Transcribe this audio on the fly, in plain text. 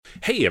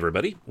Hey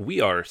everybody, we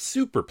are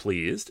super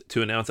pleased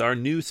to announce our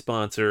new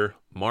sponsor,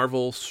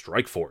 Marvel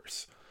Strike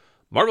Force.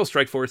 Marvel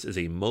Strike Force is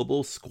a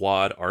mobile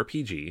squad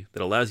RPG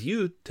that allows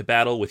you to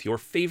battle with your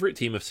favorite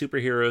team of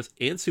superheroes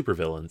and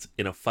supervillains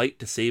in a fight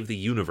to save the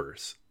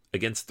universe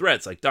against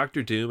threats like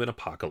Doctor Doom and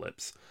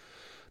Apocalypse.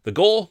 The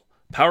goal?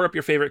 Power up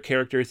your favorite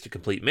characters to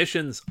complete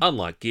missions,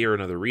 unlock gear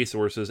and other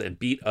resources, and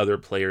beat other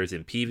players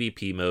in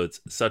PvP modes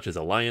such as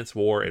Alliance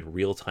War and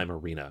Real-Time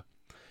Arena.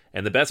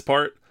 And the best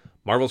part?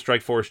 Marvel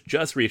Strike Force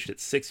just reached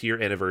its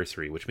 6-year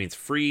anniversary, which means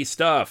free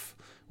stuff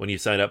when you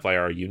sign up via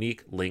our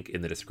unique link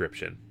in the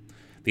description.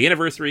 The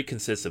anniversary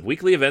consists of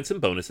weekly events and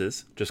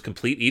bonuses. Just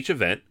complete each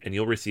event, and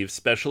you'll receive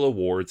special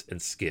awards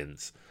and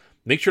skins.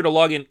 Make sure to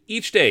log in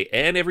each day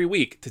and every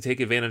week to take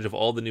advantage of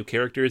all the new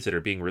characters that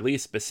are being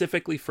released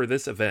specifically for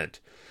this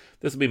event.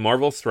 This will be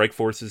Marvel Strike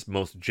Force's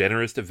most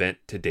generous event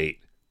to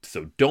date,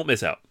 so don't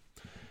miss out.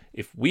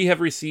 If we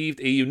have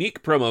received a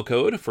unique promo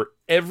code for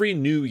every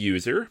new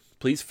user,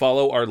 please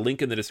follow our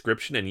link in the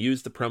description and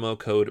use the promo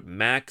code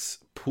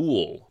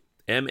MAXPOOL,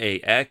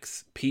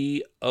 MAXPOOL.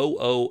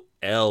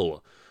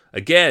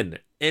 Again,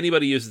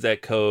 anybody uses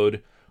that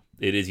code,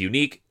 it is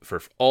unique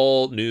for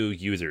all new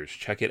users.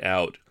 Check it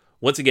out.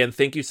 Once again,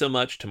 thank you so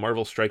much to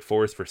Marvel Strike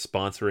Force for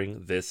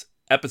sponsoring this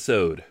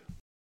episode.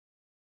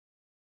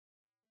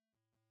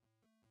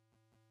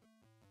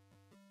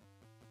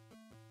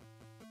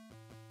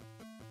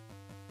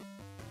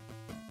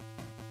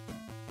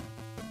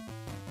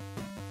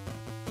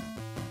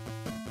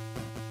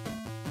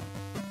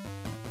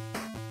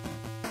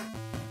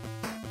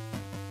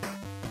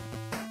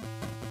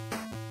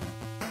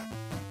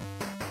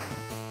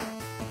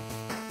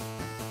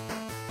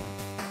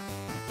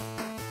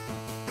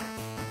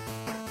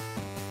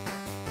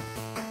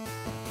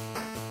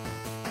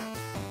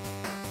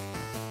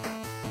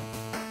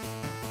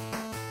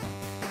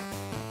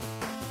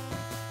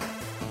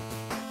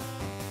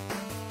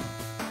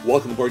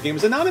 Welcome to Board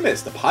Gamers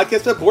Anonymous, the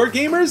podcast about board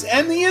gamers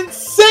and the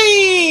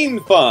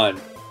insane fun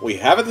we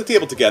have at the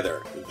table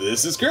together.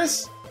 This is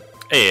Chris.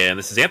 And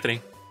this is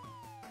Anthony.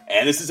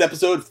 And this is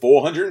episode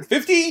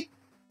 450,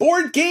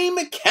 Board Game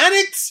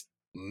Mechanics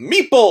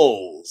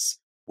Meeples.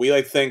 We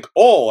like to thank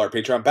all our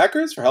Patreon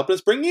backers for helping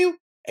us bring you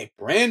a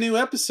brand new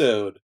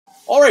episode.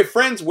 All right,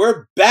 friends,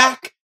 we're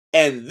back.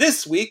 And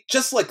this week,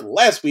 just like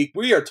last week,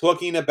 we are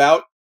talking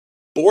about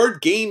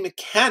board game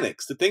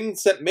mechanics, the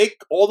things that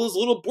make all those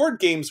little board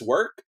games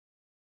work.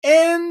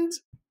 And,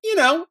 you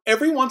know,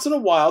 every once in a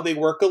while they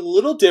work a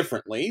little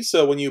differently.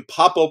 So when you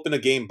pop open a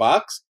game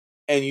box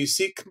and you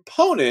see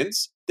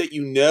components that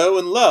you know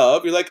and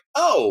love, you're like,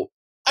 oh,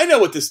 I know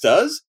what this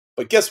does.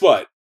 But guess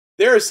what?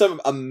 There are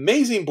some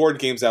amazing board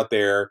games out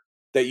there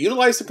that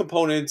utilize the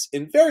components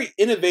in very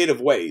innovative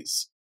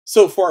ways.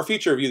 So for our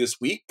feature review this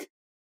week,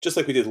 just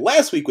like we did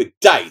last week with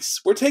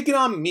dice, we're taking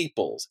on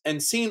Meeples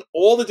and seeing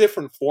all the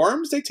different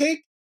forms they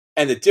take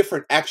and the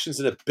different actions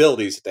and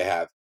abilities that they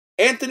have.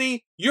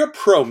 Anthony, you're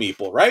pro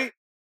Meeple, right?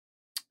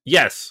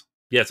 Yes,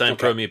 I'm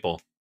pro Meeple.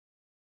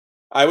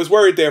 I was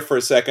worried there for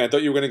a second. I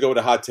thought you were going to go with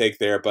a hot take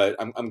there, but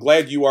I'm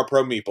glad you are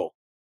pro Meeple.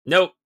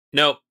 Nope.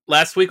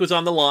 Last week was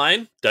on the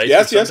line.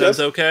 Dice is sometimes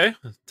okay,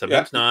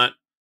 sometimes not.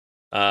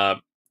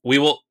 We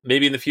will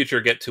maybe in the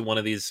future get to one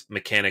of these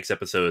mechanics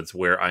episodes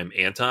where I'm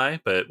anti,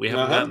 but we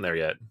haven't gotten there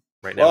yet.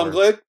 Right now, well, I'm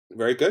glad.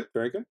 Very good,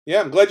 very good.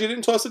 Yeah, I'm glad you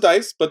didn't toss the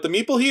dice, but the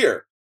Meeple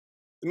here,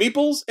 the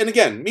Meeples, and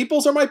again,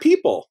 Meeples are my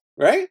people,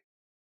 right?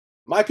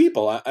 My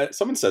people.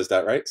 Someone says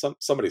that, right?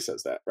 Somebody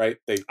says that, right?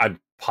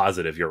 I'm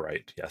positive you're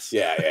right. Yes.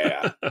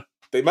 Yeah.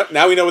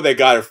 Now we know where they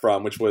got it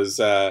from, which was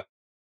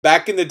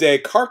back in the day.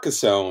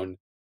 Carcassonne,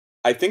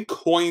 I think,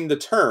 coined the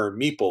term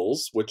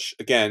Meeples, which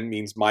again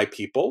means my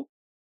people,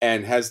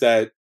 and has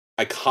that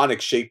iconic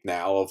shape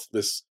now of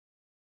this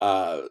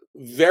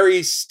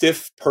very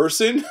stiff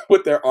person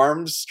with their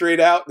arms straight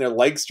out and their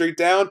legs straight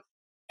down,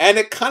 and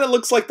it kind of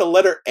looks like the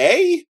letter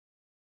A,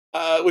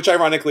 which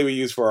ironically we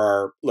use for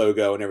our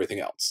logo and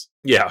everything else.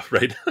 Yeah,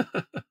 right.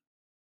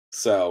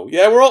 So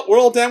yeah, we're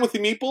all down with the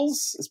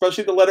Meeples,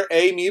 especially the letter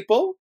A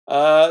Meeple.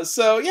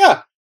 So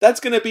yeah,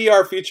 that's going to be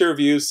our feature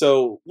review.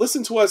 So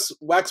listen to us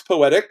wax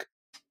poetic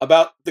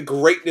about the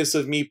greatness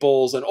of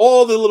Meeples and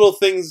all the little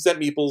things that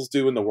Meeples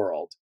do in the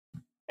world.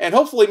 And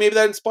hopefully maybe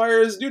that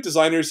inspires new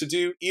designers to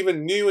do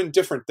even new and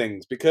different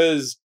things,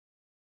 because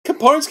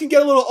components can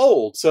get a little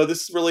old. So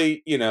this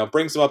really,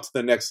 brings them up to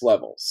the next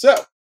level. So,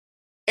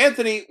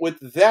 Anthony,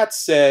 with that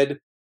said,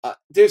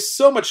 there's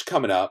so much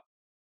coming up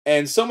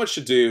and so much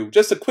to do.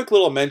 Just a quick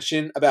little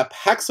mention about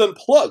PAX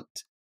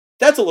Unplugged.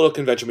 That's a little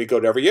convention we go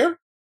to every year.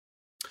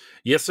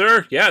 Yes,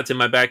 sir. Yeah, it's in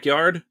my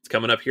backyard. It's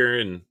coming up here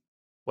in,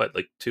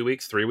 2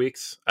 weeks, 3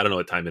 weeks? I don't know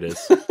what time it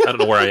is. I don't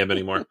know where I am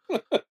anymore.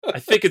 I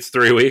think it's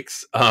 3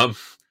 weeks.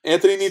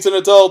 Anthony needs an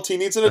adult. He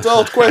needs an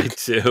adult, quick. I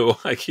do.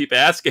 I keep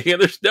asking,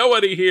 and there's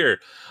nobody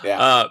here.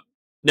 Yeah.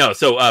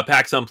 So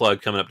PAX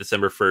Unplugged coming up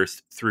December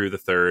 1st through the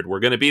 3rd. We're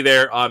going to be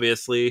there,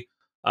 obviously.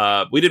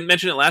 We didn't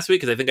mention it last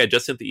week because I think I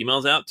just sent the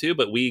emails out too,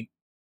 but we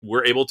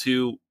were able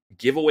to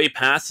give away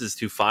passes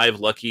to 5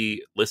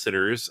 lucky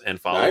listeners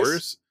and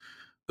followers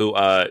who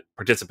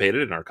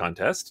participated in our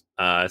contest.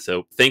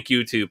 So thank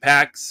you to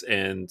PAX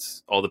and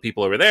all the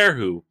people over there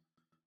who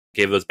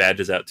gave those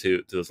badges out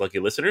to those lucky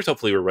listeners.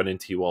 Hopefully we'll run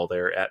into you all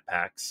there at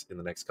PAX in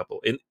the next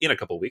in a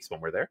couple weeks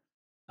when we're there.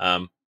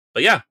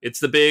 But yeah, it's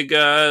the big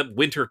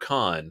winter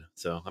con,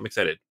 so I'm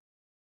excited.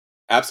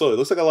 Absolutely. It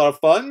looks like a lot of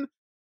fun.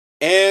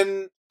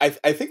 And I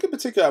think in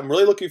particular, I'm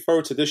really looking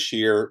forward to this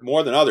year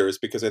more than others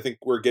because I think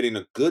we're getting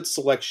a good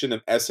selection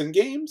of Essen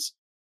games.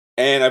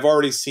 And I've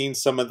already seen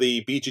some of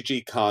the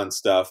BGG Con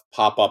stuff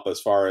pop up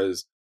as far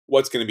as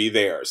what's going to be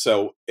there.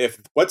 So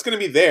if what's going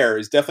to be there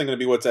is definitely going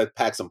to be what's at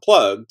PAX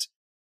Unplugged,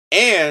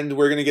 and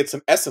we're going to get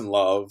some Essen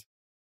love,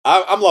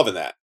 I'm loving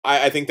that.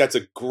 I think that's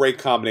a great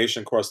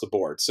combination across the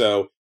board.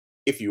 So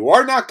if you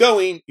are not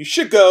going, you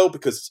should go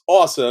because it's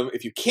awesome.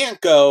 If you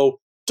can't go,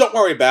 don't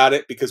worry about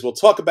it because we'll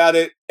talk about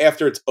it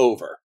after it's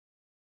over.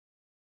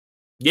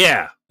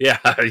 Yeah,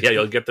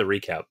 you'll get the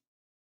recap.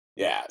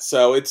 Yeah,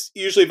 so it's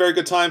usually a very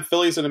good time.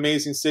 Philly's an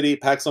amazing city.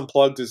 PAX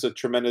Unplugged is a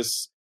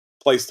tremendous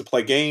place to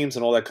play games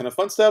and all that kind of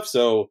fun stuff.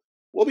 So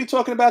we'll be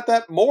talking about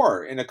that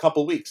more in a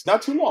couple weeks.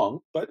 Not too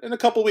long, but in a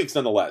couple weeks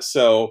nonetheless.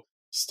 So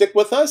stick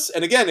with us.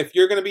 And again, if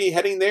you're going to be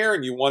heading there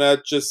and you want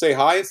to just say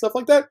hi and stuff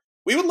like that,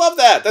 we would love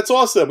that. That's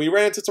awesome. We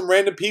ran into some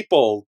random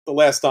people the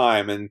last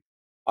time and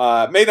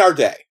made our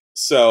day.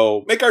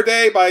 So make our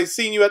day by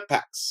seeing you at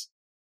PAX.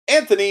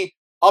 Anthony,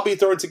 I'll be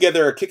throwing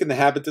together a Kick in the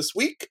Habit this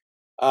week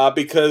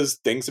because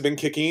things have been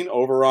kicking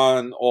over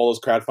on all those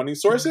crowdfunding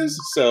sources.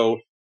 So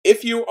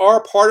if you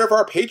are part of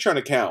our Patreon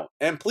account,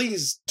 and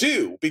please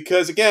do,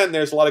 because again,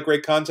 there's a lot of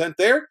great content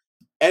there,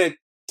 and it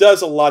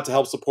does a lot to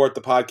help support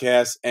the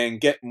podcast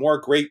and get more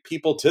great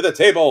people to the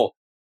table.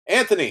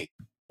 Anthony,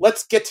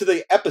 let's get to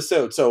the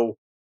episode. So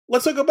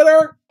let's talk about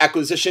our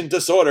acquisition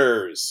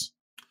disorders.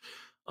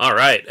 All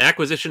right,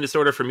 acquisition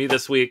disorder for me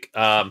this week.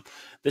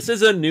 This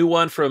is a new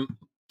one from,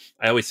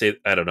 I always say,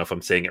 I don't know if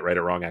I'm saying it right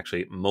or wrong,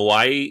 actually.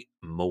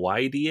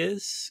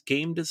 Moidius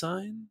Game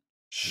Design?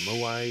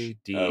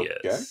 Moidius.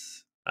 Okay.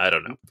 I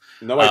don't know.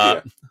 No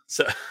idea.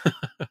 So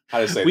How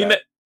to say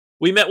that?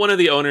 We met one of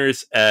the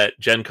owners at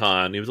Gen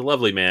Con. He was a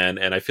lovely man,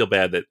 and I feel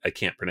bad that I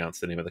can't pronounce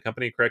the name of the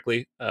company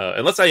correctly.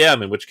 Unless I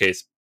am, in which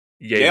case,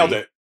 yay. Nailed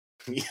it.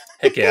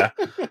 Heck yeah.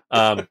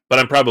 But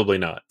I'm probably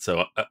not,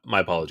 so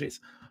my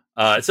apologies.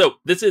 So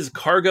this is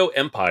Cargo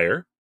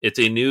Empire. It's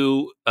a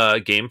new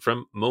game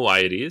from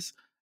Moides,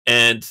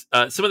 and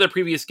some of their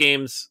previous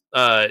games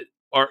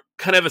are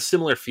kind of a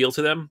similar feel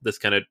to them. This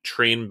kind of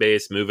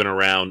train-based, moving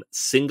around,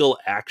 single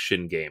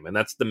action game, and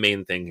that's the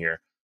main thing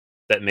here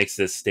that makes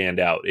this stand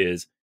out.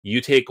 Is you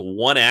take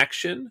one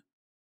action,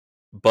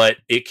 but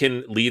it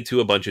can lead to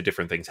a bunch of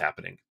different things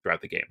happening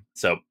throughout the game.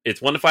 So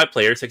it's 1 to 5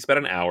 players, takes about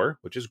an hour,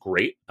 which is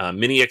great.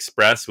 Mini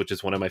Express, which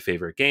is one of my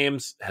favorite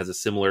games, has a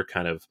similar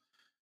kind of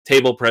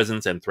table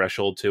presence and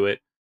threshold to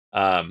it.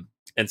 And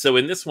so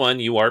in this one,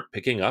 you are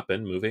picking up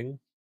and moving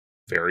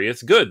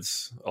various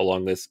goods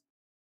along this,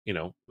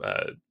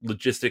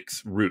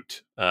 logistics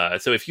route.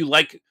 So if you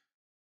like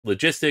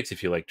logistics,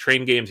 if you like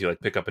train games, you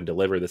like pick up and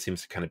deliver, this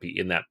seems to kind of be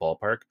in that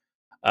ballpark.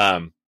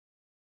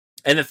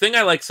 And the thing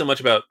I like so much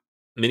about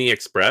Mini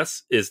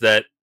Express is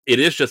that it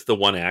is just the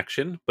one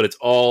action, but it's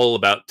all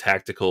about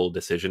tactical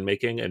decision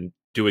making and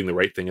doing the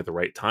right thing at the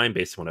right time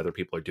based on what other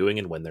people are doing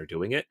and when they're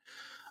doing it.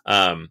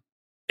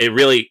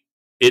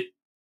 It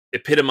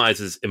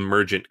epitomizes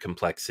emergent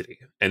complexity,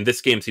 and this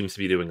game seems to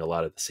be doing a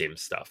lot of the same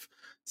stuff.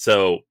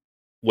 So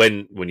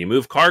when you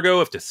move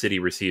cargo, if the city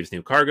receives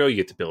new cargo, you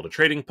get to build a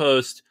trading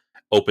post,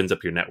 opens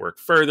up your network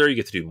further, you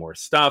get to do more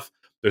stuff.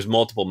 There's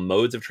multiple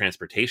modes of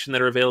transportation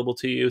that are available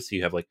to you, so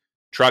you have like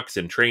trucks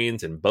and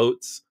trains and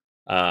boats.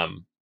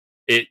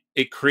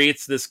 It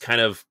creates this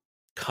kind of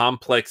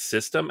complex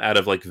system out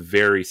of like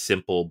very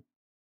simple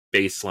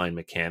baseline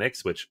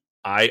mechanics, which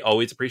I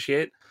always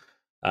appreciate.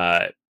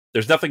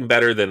 There's nothing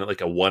better than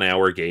like a 1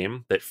 hour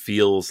game that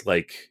feels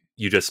like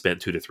you just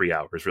spent 2 to 3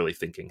 hours really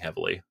thinking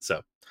heavily.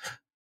 So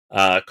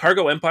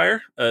Cargo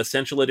Empire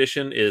Essential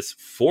Edition is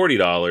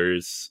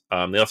 $40.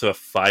 They also have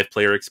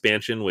 5-player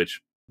expansion,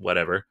 which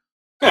whatever.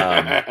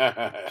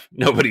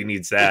 Nobody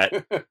needs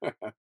that.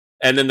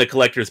 And then the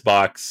collector's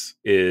box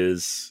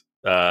is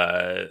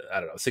I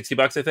don't know,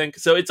 $60, I think.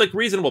 So it's like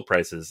reasonable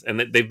prices, and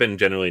they've been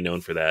generally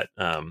known for that.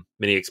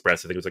 Mini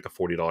Express, I think it was like a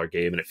 $40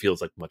 game, and it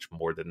feels like much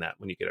more than that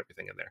when you get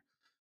everything in there.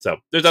 So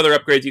there's other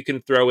upgrades you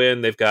can throw in.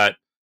 They've got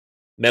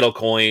metal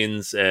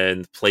coins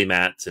and play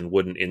mats and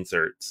wooden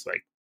inserts,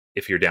 like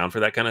if you're down for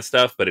that kind of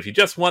stuff. But if you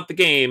just want the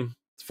game,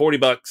 it's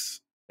 $40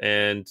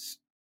 and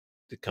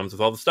it comes with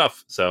all the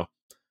stuff. So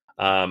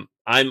I'm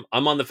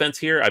on the fence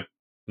here. I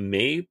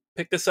may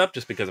pick this up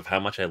just because of how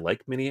much I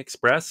like Mini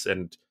Express,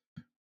 and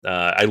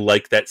I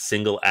like that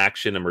single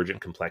action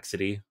emergent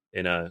complexity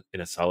in a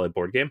solid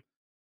board game,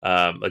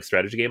 like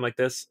strategy game like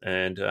this.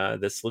 And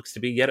this looks to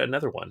be yet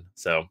another one.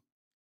 So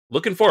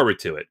looking forward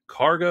to it.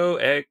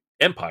 Cargo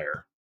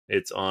Empire.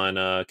 It's on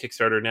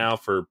Kickstarter now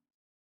for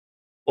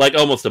like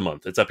almost a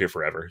month. It's up here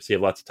forever, so you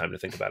have lots of time to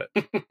think about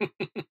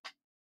it.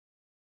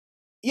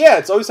 Yeah,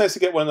 it's always nice to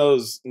get one of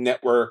those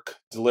network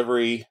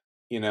delivery,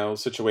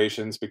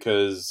 situations,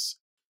 because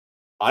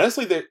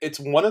honestly, it's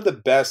one of the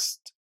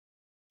best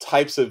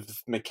types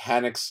of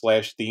mechanics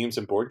 / themes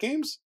in board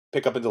games.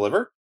 Pick up and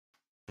deliver.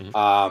 Mhm.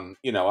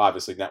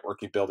 Obviously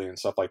networking, building, and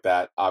stuff like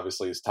that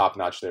obviously is top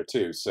notch there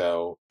too.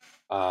 So,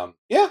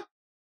 yeah,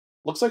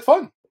 looks like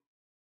fun.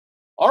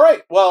 All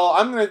right, well,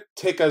 I'm going to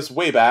take us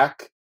way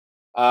back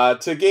to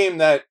a game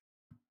that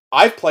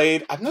I've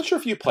played. I'm not sure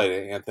if you played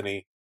it,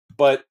 Anthony,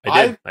 but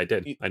I did. I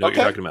did. I know what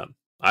you're okay, talking about.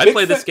 I big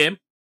played this fan. game.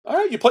 All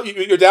right,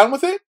 you're down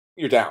with it.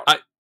 You're down.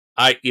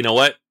 You know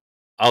what?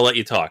 I'll let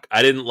you talk.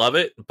 I didn't love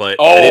it, but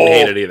I didn't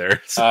hate it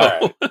either. So. All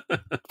right.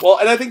 Well,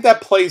 and I think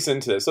that plays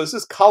into this. So this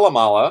is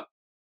Kalamala.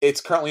 It's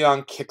currently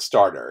on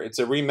Kickstarter. It's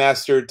a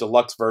remastered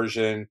deluxe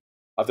version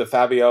of the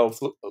Fabio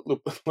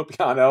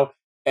Lupiano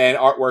and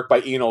artwork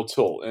by Ian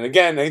O'Toole. And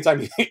again,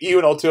 anytime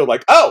Ian O'Toole,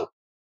 like, oh,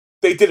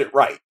 they did it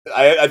right.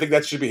 I think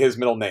that should be his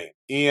middle name.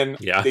 Ian,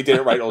 yeah. They did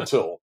it right,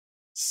 O'Toole.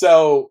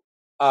 So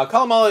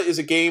Kalamala is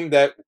a game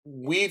that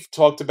we've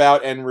talked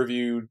about and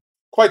reviewed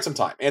quite some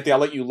time. Anthony, I'll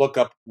let you look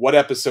up what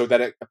episode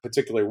that it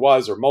particularly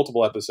was, or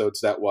multiple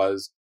episodes that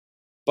was.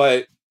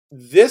 But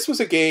this was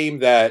a game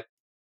that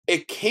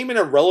it came in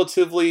a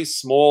relatively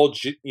small,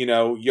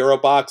 Euro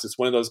box. It's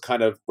one of those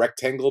kind of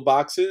rectangle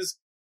boxes,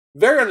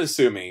 very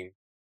unassuming.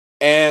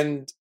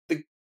 And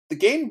the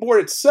game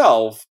board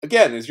itself,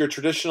 again, is your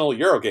traditional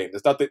Euro game.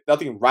 There's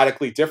nothing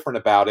radically different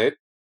about it.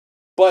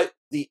 But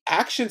the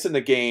actions in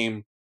the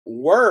game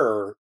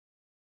were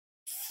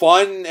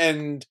fun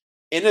and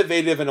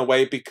innovative in a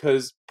way,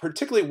 because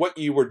particularly what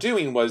you were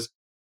doing was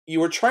you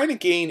were trying to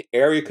gain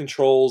area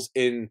controls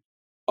in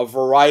a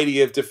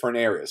variety of different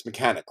areas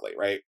mechanically,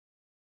 right?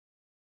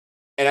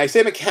 And I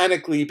say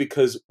mechanically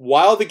because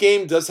while the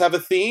game does have a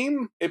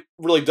theme, it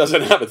really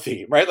doesn't have a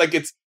theme, right? Like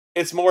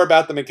it's more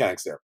about the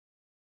mechanics there.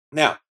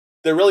 Now,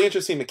 the really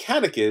interesting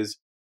mechanic is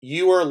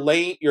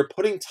you're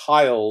putting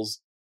tiles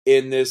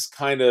in this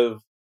kind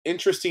of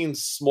interesting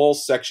small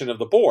section of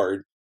the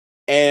board,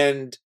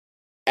 and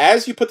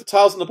as you put the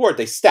tiles on the board,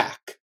 they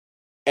stack.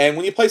 And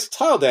when you place a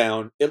tile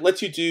down, it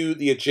lets you do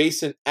the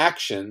adjacent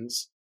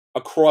actions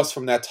across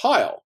from that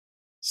tile.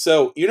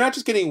 So you're not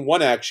just getting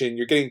one action,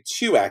 you're getting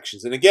two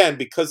actions. And again,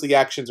 because the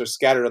actions are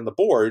scattered on the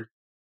board,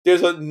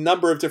 there's a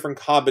number of different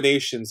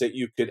combinations that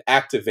you could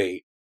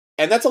activate.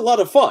 And that's a lot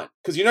of fun,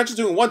 because you're not just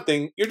doing one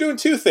thing, you're doing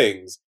two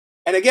things.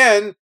 And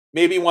again,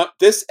 maybe you want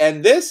this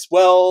and this,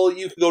 well,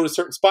 you can go to a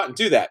certain spot and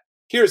do that.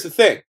 Here's the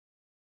thing.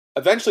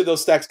 Eventually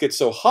those stacks get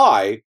so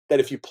high that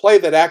if you play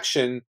that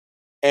action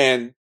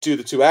and do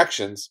the two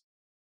actions,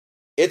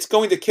 it's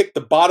going to kick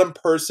the bottom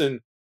person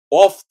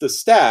off the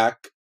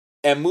stack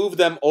and move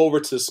them over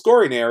to the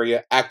scoring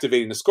area,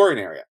 activating the scoring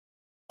area.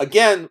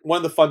 Again, one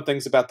of the fun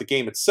things about the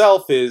game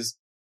itself is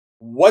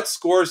what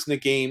scores in the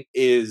game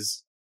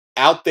is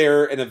out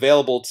there and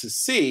available to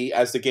see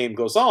as the game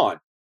goes on.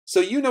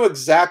 So you know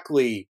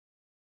exactly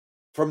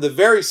from the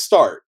very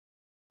start,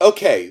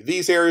 okay,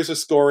 these areas are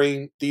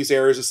scoring, these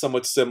areas are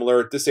somewhat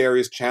similar, this area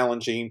is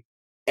challenging.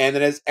 And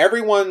then as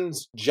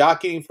everyone's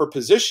jockeying for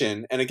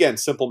position, and again,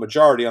 simple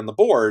majority on the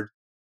board,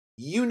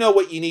 you know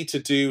what you need to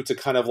do to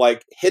kind of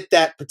like hit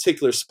that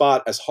particular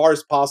spot as hard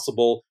as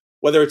possible,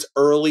 whether it's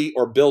early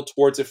or build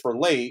towards it for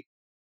late.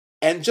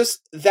 And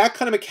just that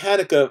kind of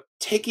mechanic of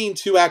taking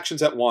two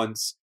actions at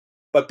once,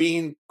 but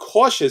being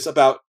cautious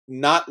about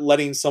not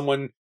letting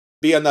someone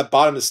be on that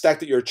bottom of the stack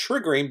that you're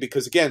triggering,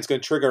 because again, it's going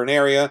to trigger an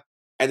area.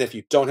 And if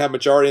you don't have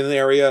majority in the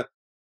area,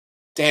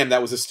 damn,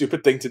 that was a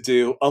stupid thing to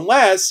do.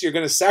 Unless you're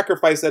going to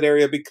sacrifice that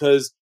area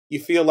because you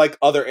feel like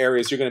other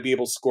areas you're going to be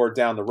able to score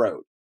down the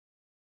road.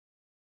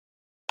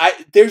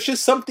 There's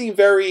just something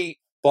very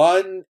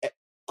fun,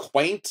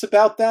 quaint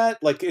about that.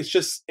 Like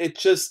it's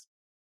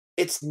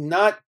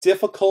not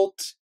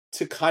difficult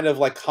to kind of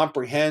like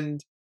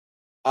comprehend,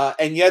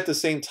 and yet at the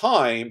same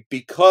time,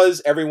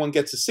 because everyone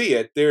gets to see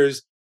it,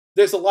 there's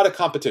a lot of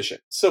competition.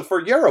 So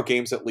for Euro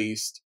games, at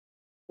least,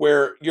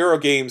 where Euro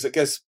games, I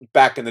guess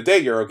back in the day,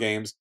 Euro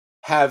games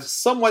have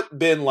somewhat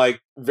been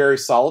like very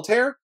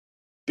solitaire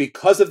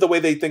because of the way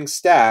they things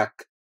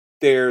stack.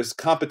 There's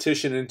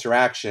competition and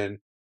interaction.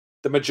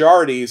 The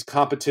majority is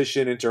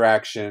competition,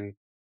 interaction,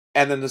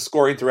 and then the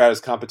scoring throughout is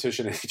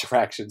competition and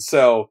interaction.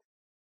 So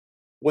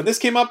when this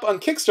came up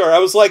on Kickstarter, I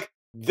was like,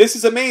 this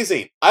is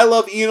amazing. I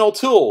love Ian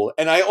O'Toole,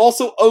 and I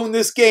also own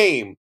this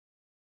game.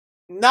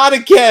 Not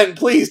again,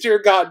 please, dear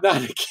God,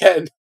 not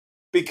again.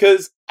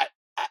 Because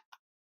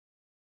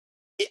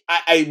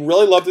I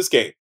really love this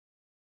game.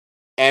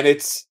 And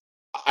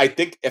I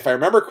think, if I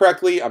remember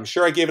correctly, I'm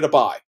sure I gave it a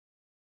buy.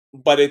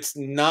 But it's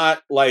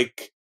not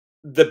like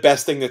the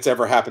best thing that's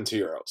ever happened to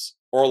Euros.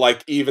 Or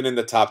like even in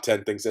the top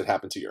 10 things that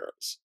happened to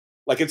Euros.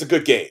 Like, it's a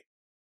good game.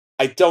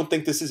 I don't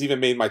think this has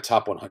even made my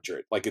top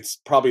 100. Like, it's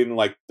probably in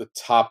like the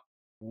top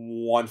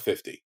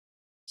 150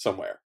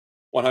 somewhere.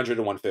 100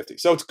 to 150.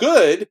 So it's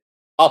good.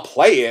 I'll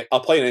play it. I'll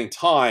play it any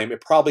time.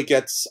 I'll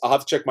have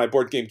to check my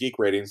Board Game Geek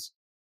ratings.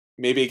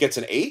 Maybe it gets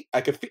an 8.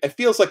 It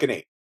feels like an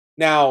 8.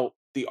 Now,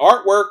 the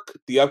artwork,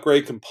 the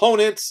upgrade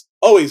components,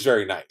 always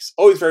very nice.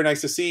 Always very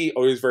nice to see.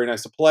 Always very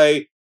nice to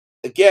play.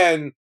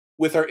 Again,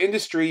 with our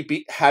industry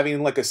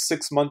having like a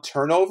 6-month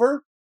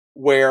turnover,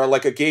 where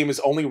like a game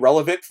is only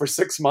relevant for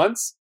 6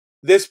 months.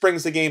 This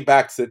brings the game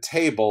back to the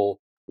table,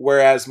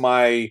 whereas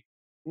my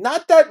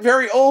not that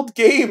very old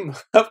game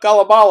of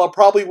Kalamala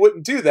probably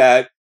wouldn't do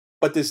that.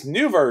 But this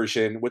new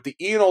version with the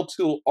Ian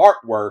O'Toole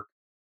artwork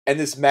and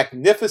this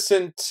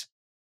magnificent,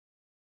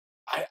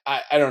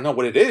 I don't know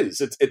what it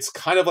is. It's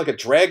kind of like a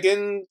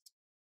dragon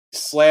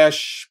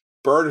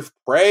 / bird of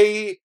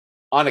prey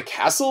on a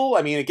castle.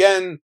 I mean,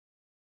 again,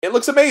 it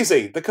looks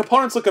amazing. The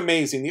components look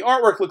amazing. The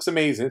artwork looks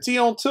amazing. It's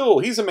Ian O'Toole.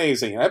 He's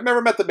amazing. I've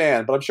never met the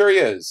man, but I'm sure he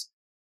is.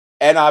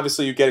 And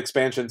obviously, you get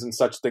expansions and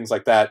such things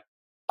like that.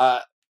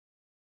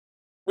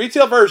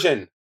 Retail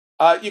version,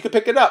 you can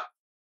pick it up.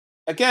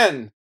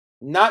 Again,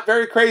 not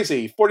very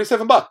crazy.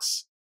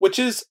 $47, which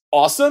is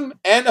awesome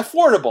and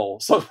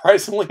affordable,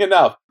 surprisingly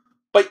enough.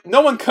 But no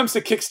one comes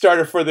to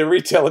Kickstarter for the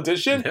retail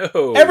edition.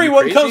 No,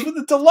 Everyone comes with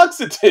the deluxe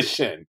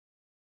edition.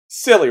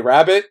 Silly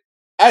rabbit.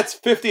 That's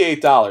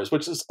 $58,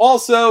 which is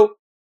also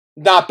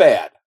not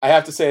bad. I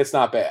have to say it's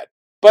not bad.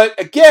 But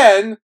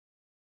again,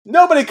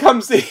 nobody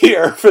comes to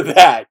here for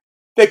that.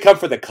 They come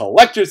for the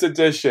collector's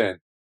edition,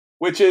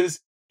 which is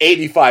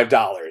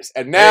 $85.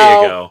 And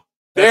now,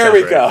 there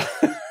you go.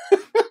 There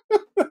we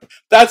go.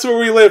 That's where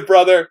we live,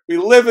 brother. We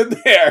live in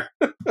there.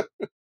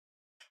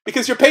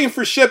 Because you're paying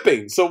for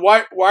shipping. So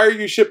why are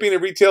you shipping a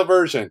retail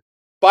version?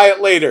 Buy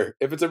it later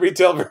if it's a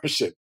retail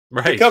version.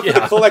 Right. You come for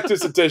the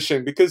collector's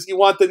edition because you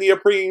want the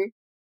neoprene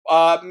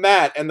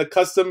mat and the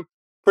custom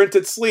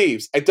printed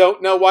sleeves. I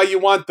don't know why you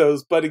want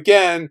those, but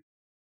again,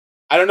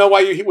 I don't know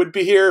why you would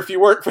be here if you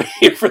weren't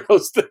here for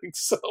those things.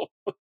 So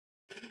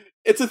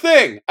it's a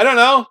thing. I don't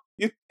know.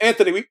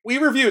 Anthony, we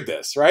reviewed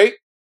this, right?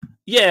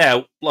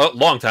 Yeah,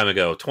 long time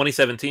ago,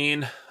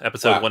 2017,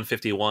 episode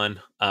 151.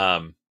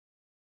 And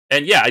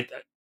yeah,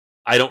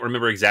 I don't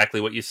remember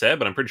exactly what you said,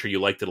 but I'm pretty sure you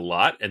liked it a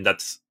lot. And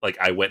that's like,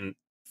 I went and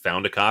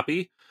found a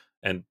copy,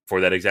 and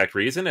for that exact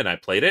reason, and I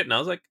played it, and I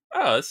was like,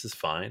 oh, this is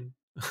fine.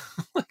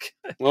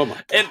 Oh my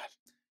god! And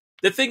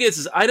the thing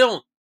is I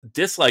don't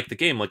dislike the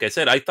game. Like I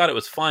said, I thought it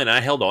was fine.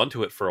 I held on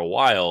to it for a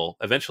while.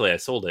 Eventually, I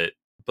sold it,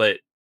 but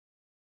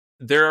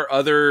there are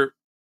other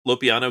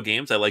Lopiano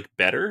games I like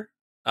better.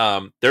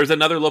 There's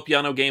another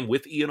Lopiano game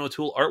with Ian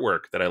O'Toole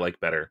artwork that I like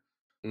better.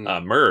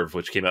 Merv,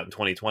 which came out in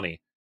 2020.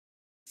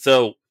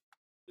 So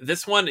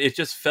this one, it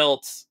just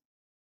felt,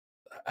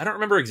 I don't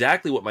remember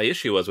exactly what my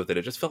issue was with it.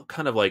 It just felt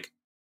kind of like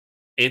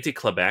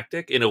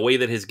anticlimactic in a way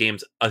that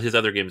his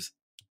other games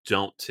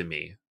don't to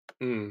me.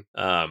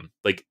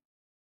 Like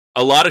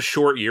a lot of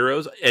short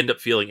Euros end up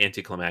feeling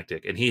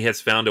anticlimactic, and he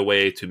has found a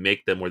way to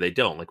make them where they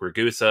don't. Like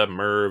Ragusa,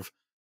 Merv,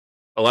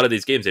 a lot of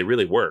these games, they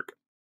really work.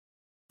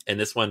 And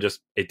this one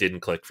it didn't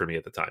click for me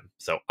at the time.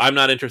 So I'm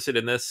not interested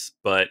in this,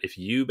 but if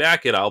you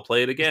back it, I'll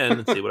play it again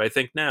and see what I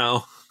think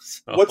now.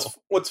 So.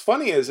 What's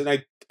funny is,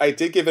 and I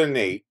did give it an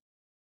 8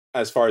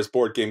 as far as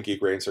Board Game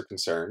Geek ratings are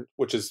concerned,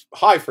 which is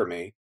high for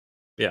me.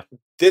 Yeah.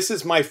 This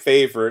is my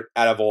favorite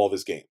out of all of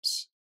his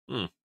games.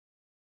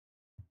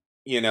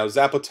 You know,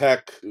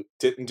 Zapotec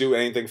didn't do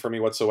anything for me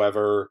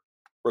whatsoever.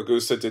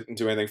 Ragusa didn't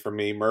do anything for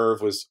me.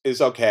 Merv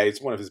is okay. It's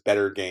one of his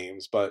better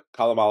games, but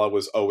Kalamala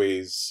was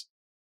always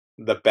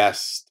the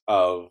best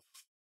of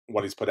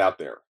what he's put out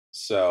there.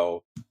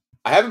 So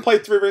I haven't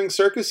played Three Ring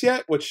Circus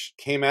yet, which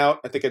came out,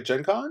 I think, at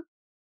Gen Con.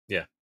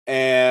 Yeah.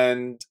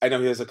 And I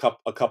know he has a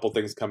couple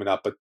things coming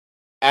up, but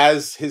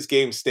as his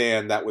games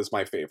stand, that was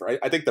my favorite.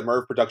 I think the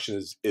Merv production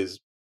is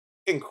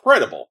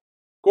incredible.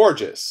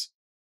 Gorgeous.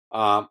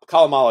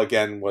 Kalamala,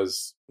 again,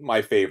 was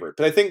my favorite.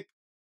 But I think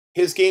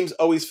his games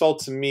always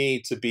felt to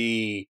me to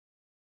be,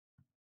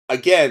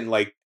 again,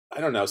 like, I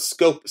don't know,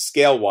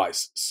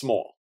 scale-wise,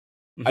 small.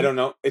 I don't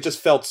know. It just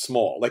felt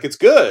small. Like, it's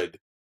good,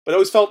 but it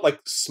always felt like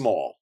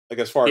small, like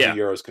as far as the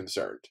Euro is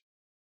concerned.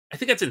 I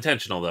think that's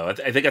intentional, though. I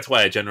think that's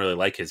why I generally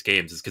like his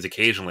games, is because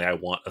occasionally I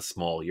want a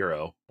small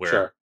Euro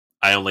where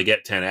I only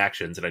get 10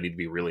 actions and I need to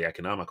be really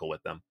economical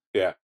with them.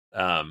 Yeah.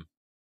 So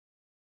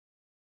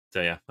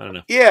yeah, I don't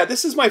know. Yeah,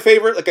 this is my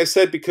favorite, like I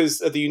said,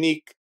 because of the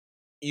unique,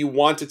 you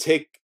want to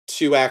take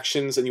 2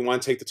 actions and you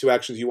want to take the 2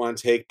 actions you want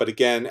to take, but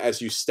again,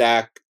 as you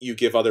stack, you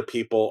give other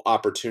people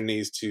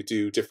opportunities to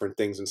do different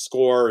things and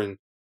score, and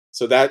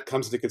so that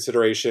comes into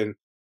consideration.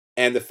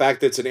 And the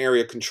fact that it's an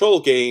area control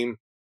game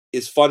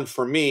is fun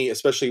for me,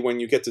 especially when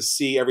you get to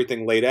see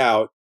everything laid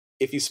out.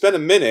 If you spend a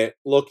minute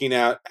looking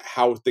at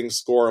how things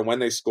score and when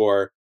they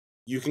score,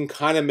 you can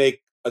kind of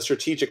make a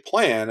strategic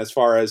plan as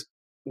far as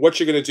what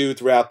you're going to do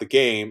throughout the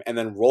game and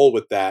then roll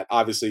with that.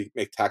 Obviously,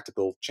 make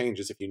tactical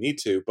changes if you need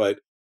to,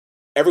 but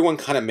everyone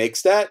kind of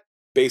makes that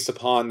based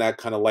upon that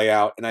kind of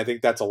layout. And I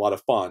think that's a lot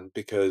of fun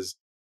because,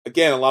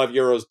 again, a lot of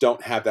Euros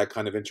don't have that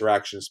kind of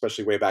interaction,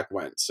 especially way back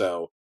when.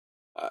 So,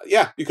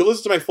 yeah, you can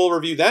listen to my full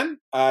review then.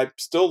 I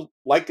still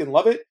like and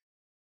love it.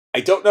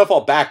 I don't know if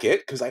I'll back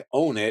it because I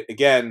own it.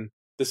 Again,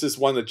 this is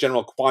one of the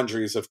general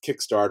quandaries of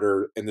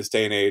Kickstarter in this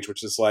day and age,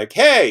 which is like,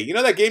 hey, you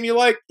know that game you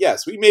like?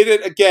 Yes, we made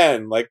it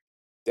again. Like,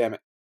 damn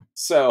it.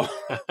 So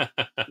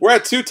we're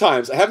at 2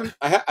 times.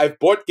 I've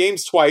bought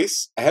games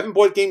twice. I haven't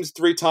bought games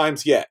 3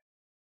 times yet.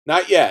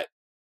 Not yet.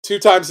 2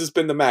 times has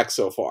been the max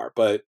so far,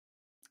 but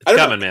It's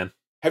coming, man.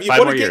 Have you 5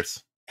 bought more a game?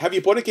 years. Have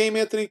you bought a game,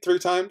 Anthony, 3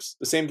 times?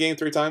 The same game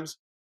 3 times?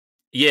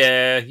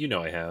 Yeah, you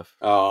know I have.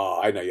 Oh,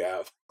 I know you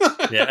have.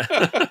 Yeah.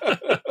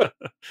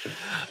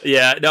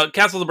 Yeah, no,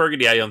 Castles of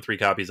Burgundy I own 3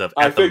 copies of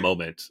at the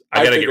moment.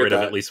 I gotta get rid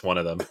of at least one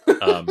of them.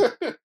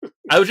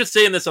 I was just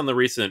saying this on the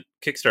recent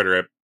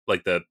Kickstarter,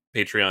 like the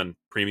Patreon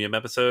premium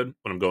episode,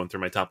 when I'm going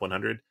through my top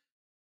 100.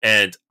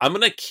 And I'm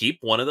going to keep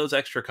one of those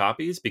extra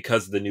copies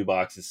because the new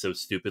box is so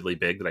stupidly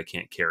big that I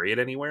can't carry it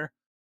anywhere.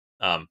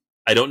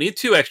 I don't need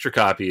 2 extra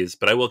copies,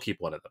 but I will keep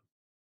one of them.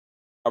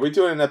 Are we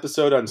doing an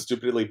episode on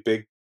stupidly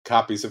big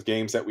copies of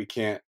games that we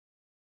can't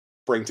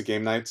bring to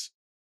game nights?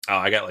 Oh,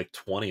 I got like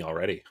 20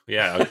 already.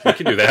 Yeah, we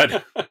can do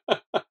that.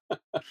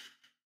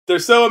 They're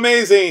so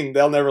amazing.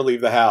 They'll never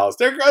leave the house.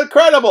 They're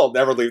incredible.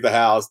 Never leave the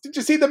house. Did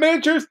you see the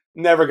miniatures?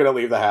 Never going to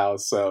leave the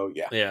house. So,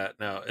 yeah. Yeah,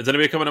 no. Is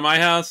anybody coming to my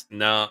house?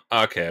 No.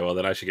 Okay, well,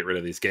 then I should get rid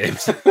of these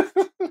games.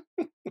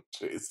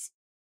 Jeez.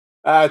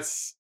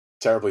 That's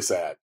terribly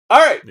sad. All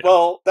right. Yeah.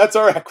 Well, that's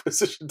our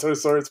acquisition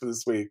tosaurus for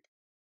this week.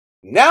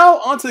 Now,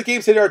 on to the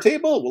games hitting our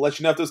table. We'll let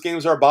you know if those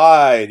games are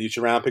buy, and you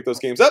should round pick those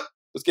games up.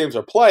 Those games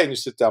are play, and you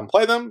sit down and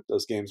play them.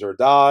 Those games are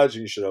dodge,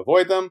 and you should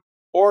avoid them.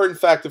 Or, in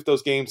fact, if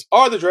those games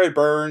are the dreaded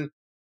burn,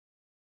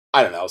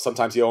 I don't know,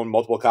 sometimes you own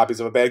multiple copies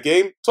of a bad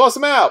game, toss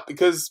them out,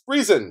 because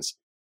reasons.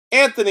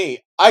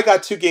 Anthony, I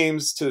got 2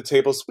 games to the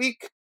table this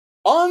week.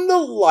 On the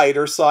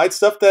lighter side,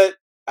 stuff that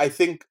I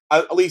think,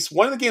 at least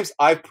one of the games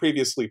I've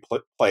previously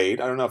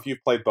played, I don't know if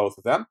you've played both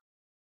of them,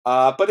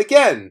 but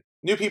again,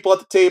 new people at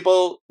the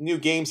table, new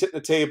games hitting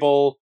the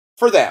table,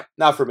 for them,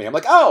 not for me. I'm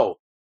like, oh,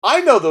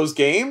 I know those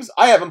games.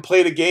 I haven't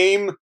played a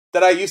game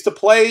that I used to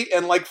play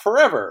in like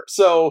forever.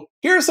 So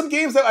here are some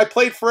games that I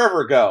played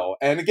forever ago.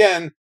 And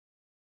again,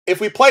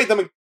 if we played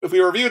them, if we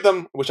reviewed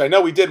them, which I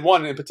know we did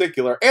one in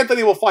particular,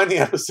 Anthony will find the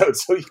episode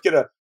so you get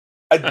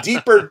a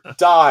deeper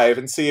dive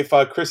and see if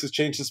Chris has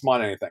changed his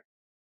mind on anything.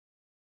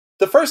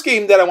 The first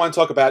game that I want to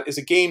talk about is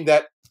a game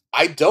that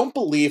I don't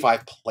believe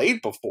I've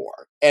played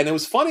before. And it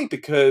was funny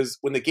because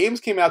when the games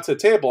came out to the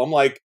table, I'm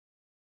like,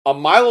 a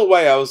mile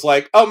away, I was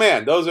like, oh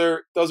man, those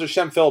are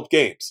Shem Phillip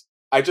games.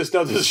 I just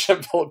know those are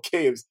Shem Phillip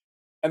games.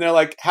 And they're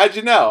like, how'd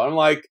you know? I'm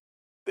like,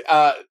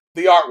 the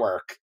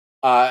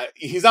artwork.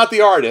 He's not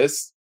the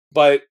artist,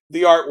 but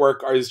the artwork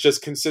is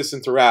just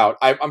consistent throughout.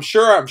 I'm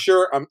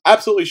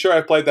absolutely sure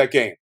I've played that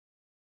game.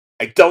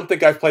 I don't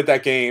think I've played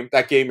that game.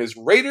 That game is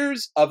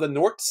Raiders of the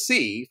North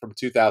Sea from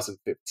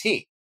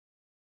 2015.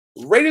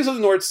 Raiders of the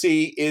North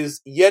Sea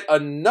is yet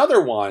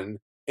another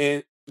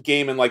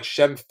game in like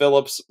Shem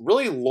Phillip's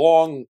really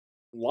long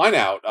line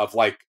out of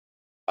like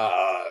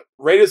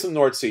Raiders of the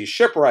North Sea,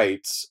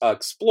 shipwrights,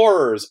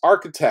 explorers,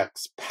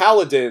 architects,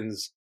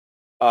 paladins,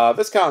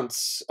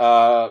 viscounts,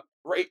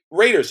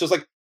 raiders. So it's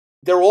like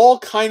they're all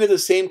kind of the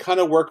same kind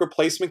of worker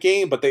placement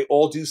game, but they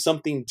all do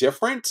something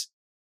different.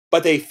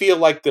 But they feel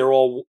like they're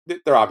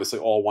obviously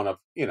all one of,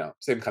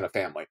 same kind of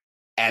family.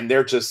 And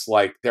they're just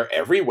like, they're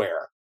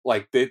everywhere.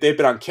 Like they've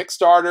been on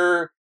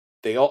Kickstarter.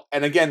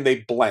 And again, they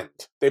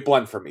blend. They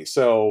blend for me.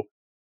 So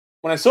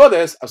when I saw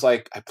this, I was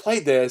like, I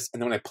played this.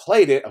 And then when I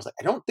played it, I was like,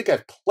 I don't think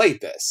I've played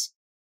this.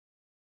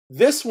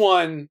 This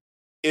one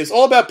is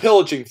all about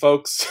pillaging,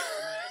 folks.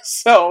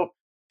 So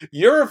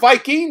you're a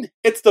Viking.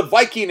 It's the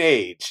Viking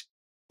Age.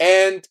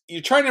 And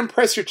you're trying to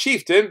impress your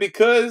chieftain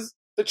because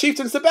the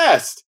chieftain's the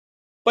best.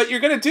 But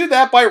you're going to do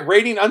that by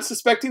raiding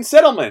unsuspecting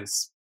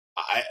settlements.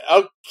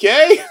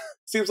 Okay.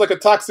 Seems like a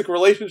toxic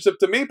relationship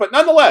to me, but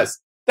nonetheless,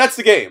 that's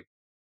the game.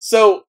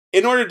 So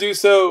in order to do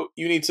so,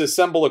 you need to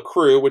assemble a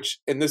crew, which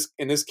in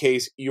this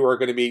case, you are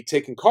going to be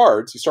taking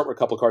cards. You start with a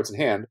couple of cards in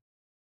hand.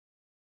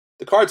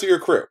 The cards are your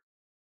crew.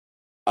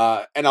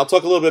 And I'll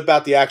talk a little bit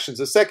about the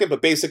actions in a second,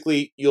 but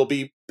basically you'll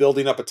be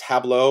building up a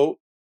tableau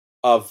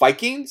of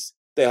Vikings.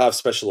 They'll have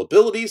special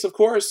abilities, of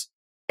course,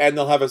 and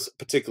they'll have a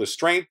particular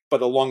strength,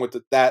 but along with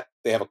that,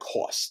 they have a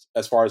cost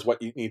as far as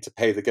what you need to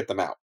pay to get them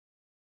out.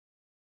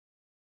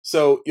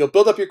 So you'll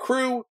build up your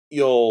crew,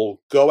 you'll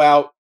go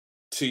out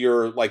to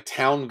your like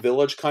town,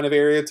 village kind of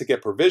area to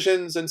get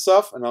provisions and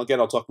stuff, and again,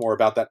 I'll talk more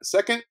about that in a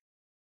second.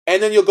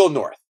 And then you'll go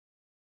north.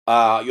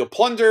 You'll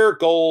plunder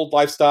gold,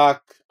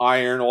 livestock,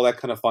 iron, all that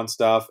kind of fun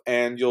stuff,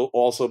 and you'll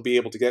also be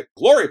able to get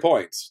glory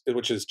points,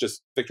 which is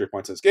just victory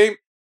points in this game.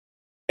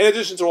 In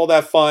addition to all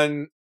that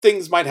fun,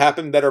 things might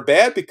happen that are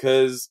bad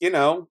because,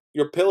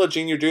 you're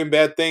pillaging, you're doing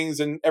bad things,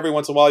 and every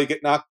once in a while you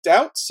get knocked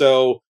out.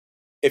 So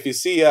if you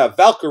see a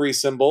Valkyrie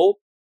symbol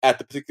at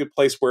the particular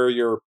place where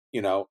you're,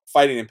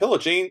 fighting and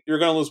pillaging, you're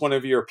going to lose one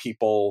of your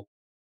people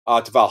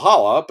to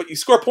Valhalla, but you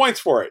score points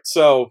for it.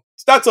 So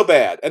it's not so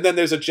bad. And then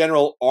there's a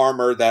general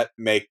armor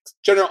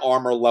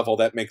level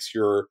that makes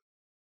your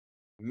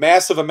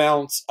massive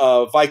amounts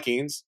of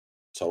Vikings,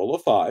 total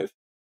of 5,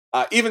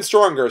 even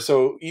stronger.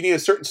 So you need a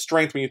certain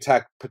strength when you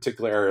attack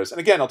particular areas. And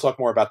again, I'll talk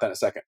more about that in a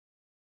second.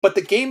 But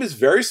the game is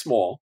very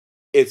small,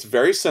 it's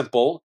very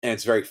simple, and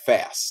it's very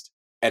fast.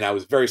 And I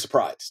was very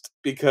surprised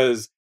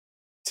because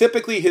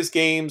typically his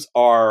games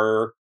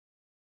are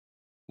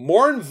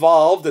more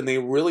involved than they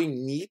really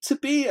need to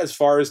be as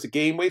far as the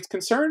game weight's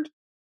concerned.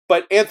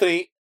 But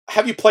Anthony,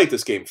 have you played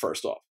this game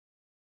first off?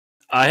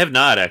 I have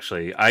not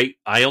actually. I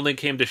only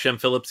came to Shem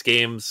Phillips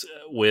games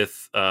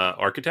with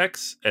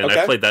Architects, and I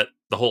Okay. played the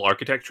whole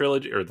Architect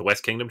trilogy or the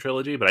West Kingdom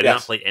trilogy, but I did not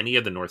Yes. play any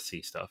of the North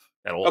Sea stuff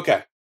at all.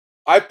 Okay.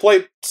 I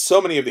played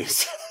so many of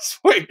these.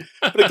 Wait,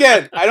 but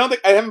again, I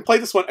haven't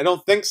played this one. I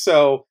don't think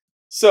so.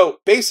 So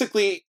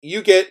basically,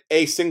 you get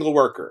a single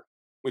worker.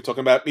 We're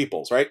talking about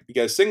meeples, right? You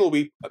get a single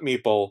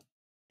meeple,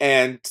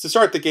 and to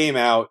start the game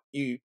out,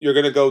 you're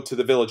going to go to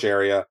the village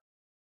area,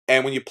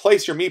 and when you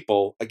place your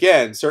meeple,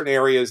 again, certain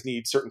areas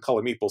need certain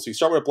color meeples. So you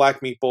start with a black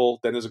meeple,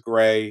 then there's a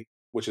gray,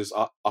 which is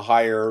a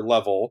higher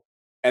level,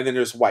 and then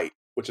there's white,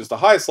 which is the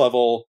highest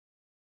level,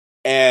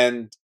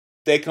 and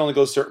they can only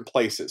go certain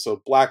places.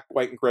 So black,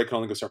 white, and gray can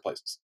only go certain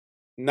places.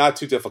 Not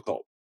too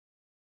difficult.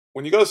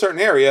 When you go to a certain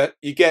area,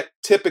 you get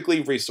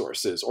typically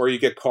resources, or you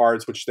get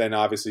cards, which then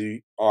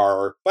obviously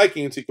are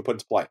Vikings you can put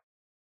into play.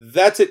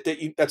 That's it.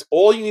 That's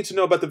all you need to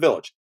know about the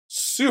village.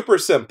 Super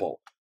simple.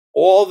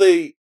 All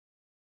the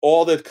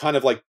kind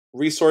of like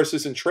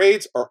resources and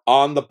trades are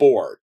on the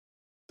board.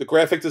 The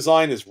graphic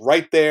design is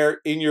right there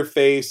in your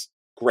face.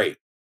 Great.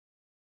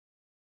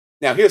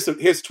 Now here's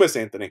the twist,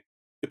 Anthony.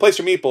 You place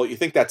your meeple, you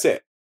think that's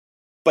it,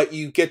 but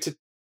you get to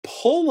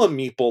pull a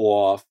meeple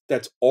off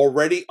that's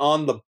already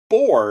on the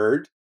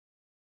board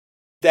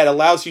that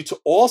allows you to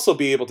also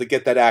be able to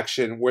get that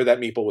action where that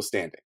meeple was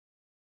standing.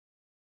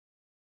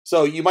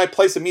 So you might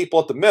place a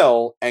meeple at the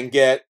mill and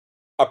get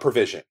a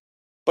provision,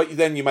 but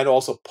then you might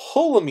also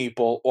pull a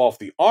meeple off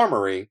the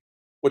armory,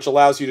 which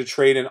allows you to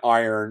trade an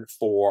iron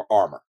for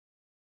armor.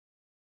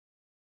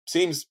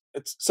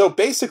 So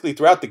basically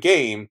throughout the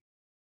game,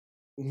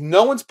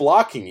 no one's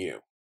blocking you,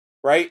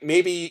 right?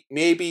 Maybe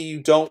you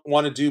don't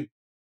want to do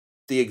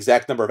the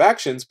exact number of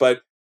actions,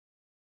 but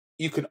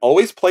you can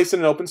always place it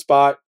in an open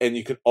spot, and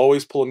you can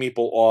always pull a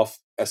meeple off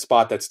a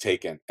spot that's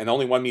taken, and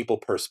only one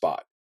meeple per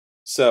spot.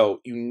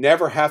 So you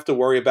never have to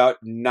worry about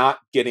not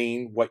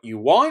getting what you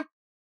want,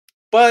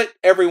 but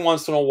every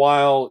once in a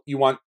while you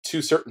want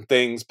two certain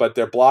things, but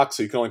they're blocked,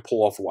 so you can only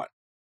pull off one.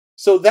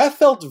 So that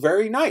felt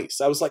very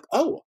nice. I was like,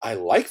 oh, I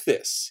like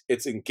this.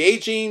 It's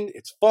engaging,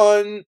 it's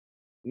fun.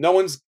 No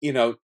one's,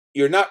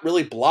 you're not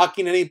really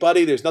blocking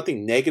anybody. There's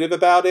nothing negative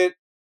about it.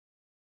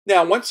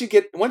 Now, once you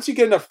get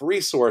enough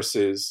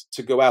resources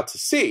to go out to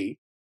sea,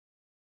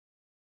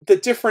 the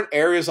different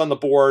areas on the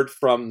board,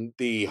 from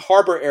the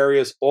harbor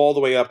areas all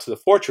the way up to the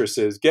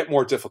fortresses, get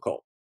more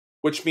difficult,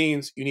 which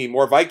means you need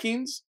more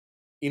Vikings,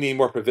 you need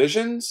more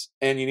provisions,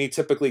 and you need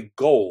typically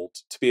gold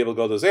to be able to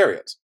go to those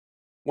areas.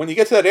 When you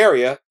get to that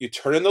area, you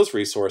turn in those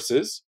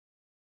resources,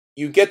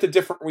 you get the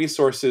different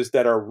resources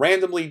that are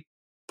randomly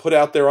put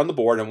out there on the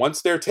board, and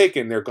once they're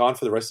taken, they're gone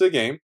for the rest of the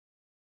game.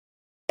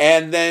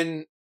 And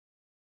then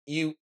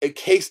in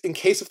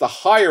case of the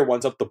higher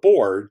ones up the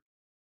board,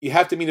 you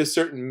have to meet a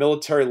certain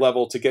military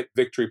level to get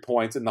victory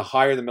points, and the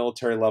higher the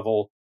military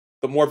level,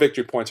 the more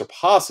victory points are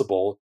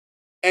possible.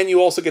 And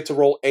you also get to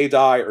roll a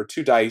die or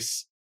two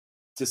dice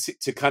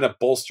to kind of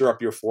bolster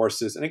up your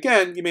forces. And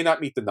again, you may not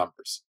meet the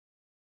numbers.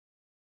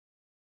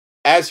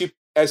 As you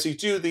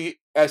do the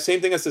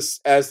same thing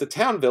as the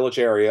town village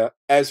area,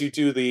 as you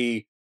do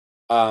the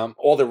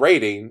all the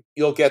raiding,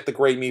 you'll get the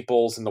gray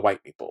meeples and the white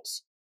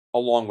meeples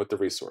along with the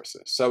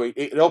resources. So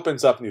it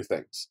opens up new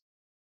things.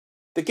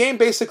 The game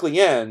basically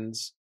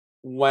ends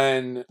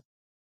when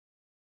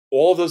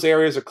all of those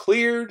areas are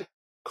cleared,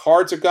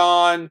 cards are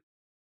gone,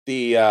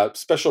 the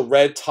special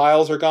red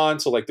tiles are gone.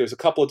 So like there's a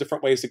couple of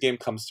different ways the game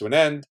comes to an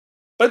end,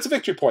 but it's a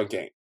victory point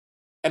game.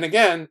 And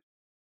again,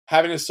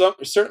 having a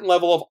certain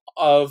level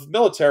of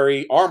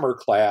military armor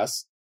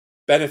class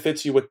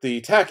benefits you with the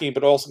attacking,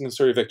 but also can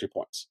store your victory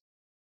points.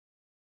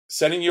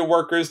 Sending your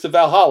workers to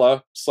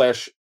Valhalla /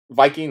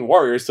 Viking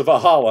warriors to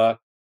Valhalla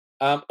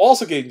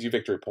also gains you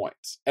victory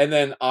points. And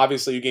then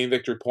obviously you gain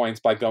victory points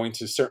by going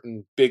to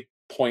certain big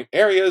point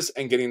areas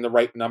and getting the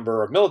right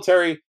number of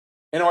military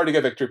in order to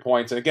get victory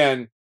points. And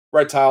again,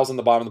 red tiles on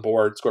the bottom of the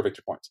board score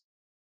victory points.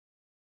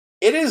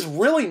 It is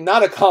really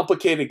not a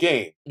complicated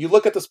game. You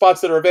look at the spots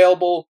that are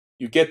available,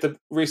 you get the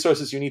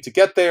resources you need to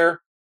get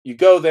there, you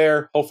go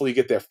there, hopefully you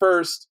get there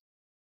first,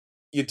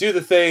 you do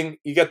the thing,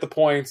 you get the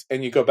points,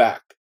 and you go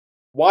back.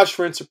 Watch,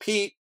 rinse,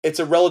 repeat. It's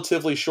a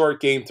relatively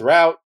short game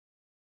throughout.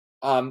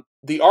 The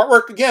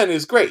artwork, again,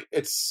 is great.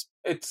 It's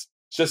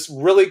just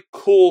really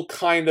cool,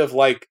 kind of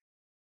like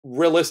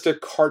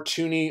realistic,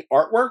 cartoony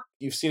artwork.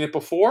 You've seen it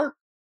before.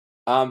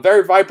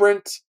 Very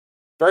vibrant,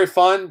 very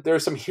fun. There are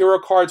some hero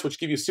cards which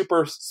give you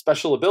super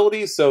special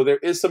abilities, so there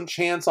is some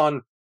chance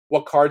on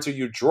what cards are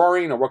you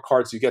drawing or what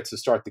cards you get to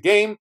start the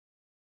game.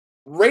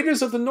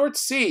 Raiders of the North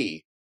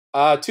Sea,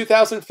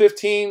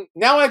 2015.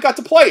 Now I got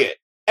to play it,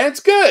 and it's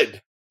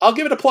good. I'll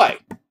give it a play.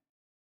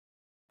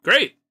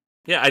 Great.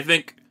 Yeah, I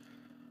think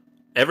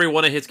every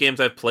one of his games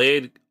I've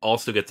played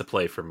also gets a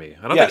play for me.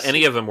 I don't think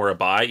any of them were a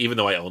buy, even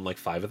though I own like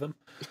 5 of them.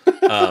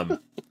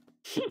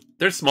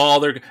 They're small.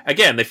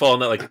 They fall in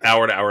that like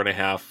hour to hour and a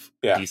half,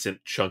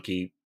 decent,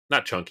 chunky,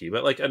 not chunky,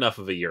 but like enough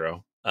of a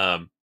euro.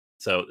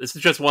 So this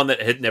is just one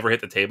that had never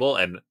hit the table,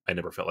 and I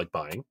never felt like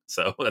buying.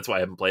 So that's why I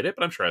haven't played it,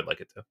 but I'm sure I'd like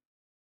it to.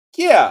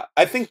 Yeah,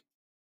 I think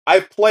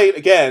I've played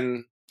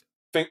again.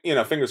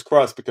 Fingers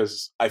crossed,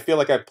 because I feel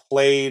like I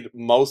played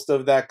most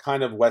of that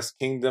kind of West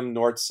Kingdom,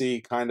 North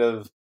Sea kind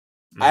of.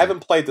 I Mm, haven't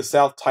played the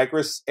South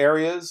Tigris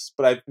areas,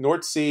 but I've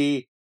North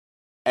Sea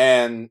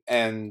and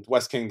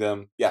West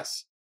Kingdom.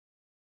 Yes,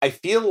 I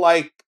feel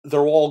like they're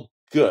all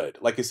good.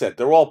 Like I said,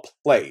 they're all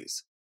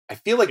plays. I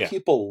feel like yeah,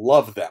 people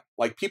love them.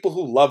 Like people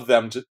who love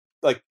them, just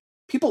like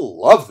people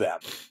love them,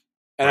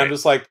 and I'm right.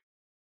 just like,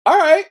 all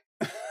right.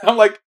 I'm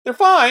like, they're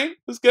fine.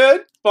 It's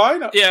good. It's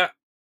fine. Yeah,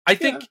 I Yeah,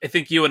 think I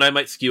think you and I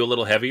might skew a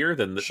little heavier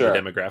than the sure.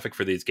 demographic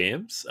for these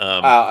games.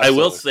 I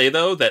will Absolutely. say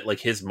though that like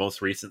his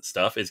most recent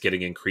stuff is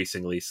getting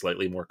increasingly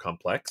slightly more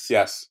complex.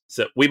 Yes.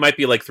 So we might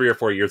be like 3 or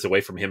 4 years away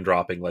from him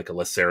dropping like a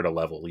Lacerda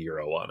level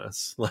Euro on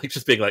us, like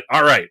just being like,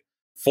 "All right,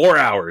 4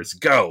 hours,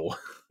 go,"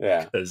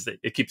 Yeah, because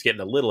it keeps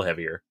getting a little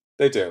heavier.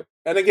 they do.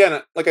 And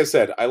again, like I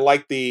said, I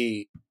like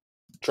the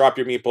drop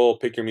your meeple,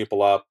 pick your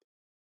meeple up,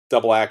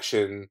 double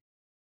action,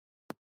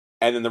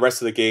 and then the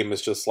rest of the game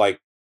is just like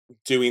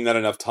doing that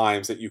enough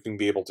times that you can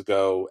be able to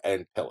go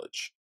and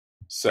pillage.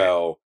 Right,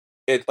 So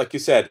it, like you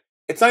said,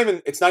 it's not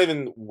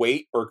even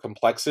weight or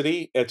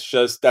complexity. It's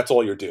just that's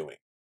all you're doing,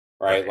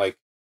 right? right, Like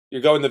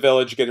you're going to the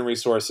village, you're getting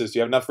resources. Do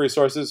you have enough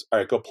resources? All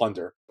right, go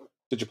plunder.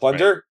 Did you right,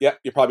 plunder? Yeah,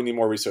 you probably need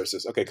more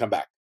resources. Okay, come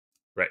back.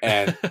 right.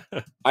 And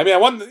I mean, I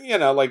won.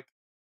 Like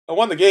I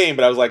won the game,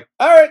 but I was like,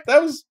 all right,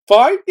 that was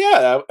fine.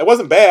 Yeah, it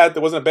wasn't bad.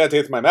 There wasn't a bad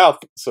taste in my mouth,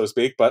 so to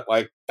speak. But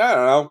like, I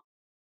don't know.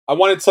 I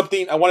wanted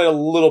something. I wanted a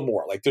little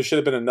more. Like there should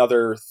have been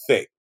another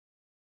thing.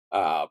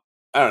 Uh,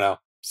 I don't know.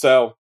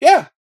 So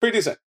yeah, pretty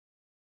decent.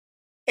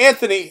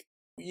 Anthony,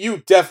 you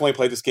definitely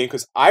played this game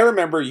because I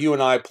remember you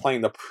and I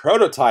playing the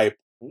prototype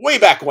way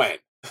back when.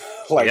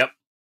 Like,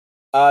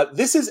 Yep.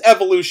 this is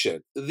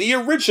Evolution, the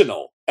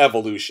original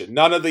Evolution.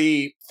 None of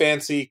the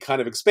fancy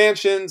kind of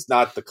expansions,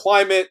 not the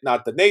climate,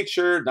 not the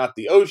nature, not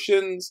the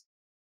oceans,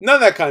 none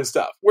of that kind of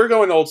stuff. We're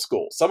going old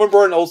school. Someone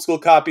brought an old school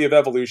copy of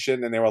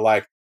Evolution and they were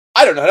like,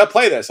 I don't know how to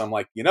play this. I'm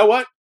like, you know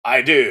what?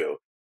 I do.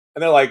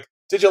 And they're like,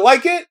 did you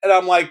like it? And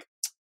I'm like,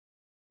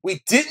 we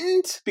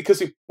didn't,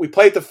 because we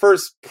played the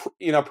first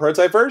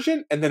prototype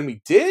version, and then we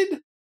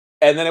did,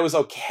 and then it was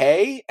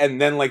okay,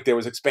 and then like there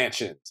was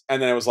expansions, and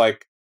then it was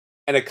like,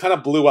 and it kind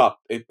of blew up.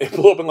 It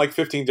blew up in like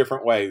 15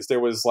 different ways. There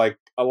was like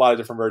a lot of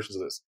different versions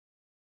of this.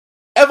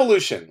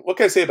 Evolution. What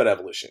can I say about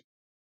Evolution?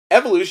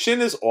 Evolution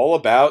is all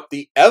about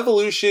the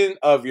evolution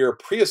of your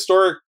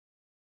prehistoric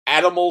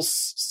animal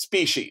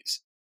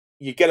species.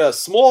 You get a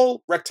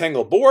small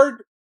rectangle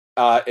board.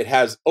 It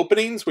has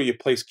openings where you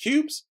place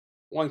cubes.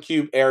 One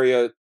cube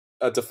area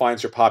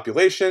defines your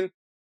population.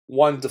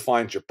 One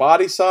defines your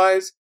body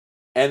size.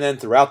 And then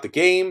throughout the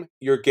game,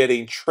 you're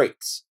getting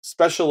traits,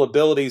 special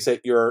abilities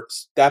that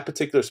that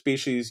particular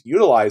species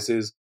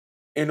utilizes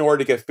in order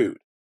to get food.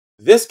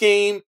 This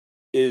game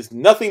is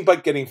nothing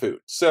but getting food.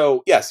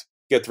 So yes,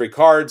 you get 3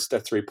 cards.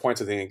 That's 3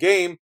 points at the end of the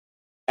game.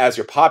 As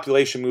your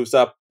population moves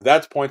up,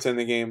 that's points in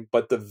the game,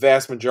 but the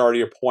vast majority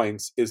of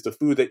points is the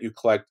food that you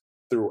collect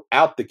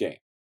throughout the game.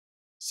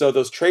 So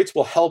those traits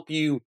will help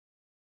you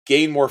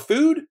gain more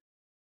food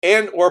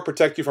and or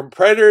protect you from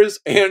predators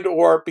and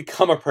or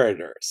become a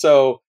predator.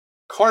 So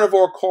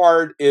carnivore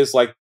card is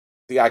like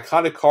the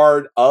iconic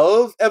card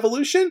of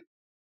evolution.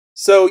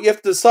 So you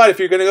have to decide if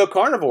you're going to go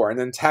carnivore and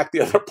then attack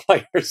the other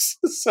players.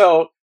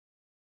 So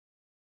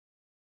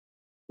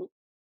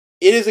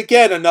it is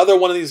again another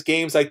one of these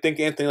games. I think,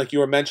 Anthony, like you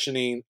were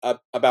mentioning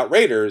about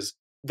Raiders,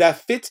 that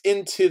fits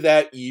into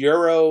that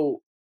Euro.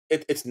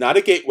 It's not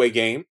a gateway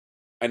game.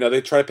 I know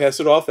they try to pass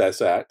it off as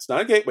that. It's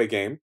not a gateway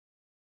game.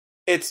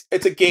 It's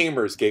a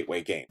gamer's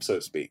gateway game, so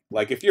to speak.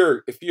 Like if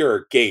you're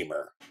a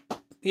gamer,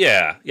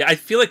 Yeah, yeah. I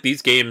feel like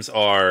these games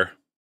are.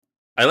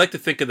 I like to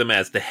think of them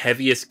as the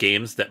heaviest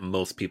games that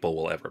most people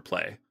will ever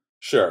play.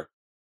 sure,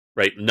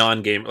 Right,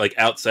 non-game, like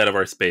outside of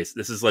our space.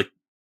 This is like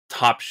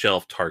top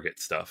shelf Target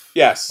stuff.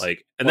 yes,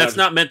 Like, and that's 100.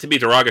 not meant to be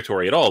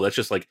derogatory at all. That's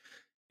just like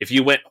if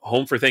you went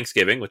home for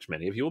Thanksgiving, which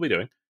many of you will be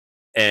doing,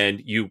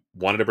 and you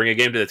wanted to bring a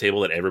game to the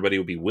table that everybody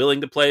would be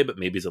willing to play, but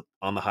maybe is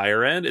on the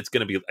higher end, it's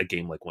going to be a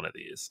game like one of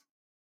these.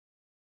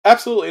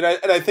 Absolutely,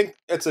 and I think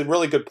it's a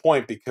really good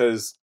point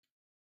because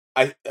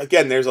I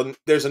again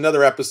there's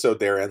another episode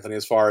there, Anthony,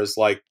 as far as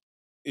like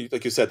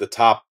you said, the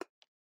top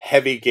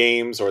heavy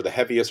games or the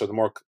heaviest or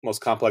the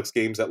most complex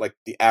games that like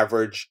the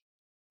average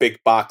big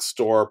box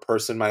store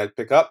person might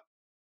pick up.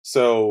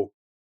 So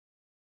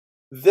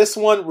this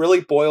one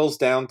really boils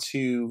down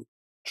to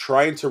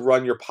trying to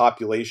run your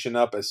population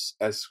up as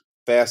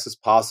fast as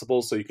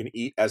possible so you can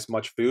eat as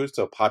much food.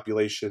 So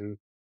population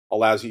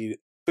allows you to eat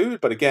food,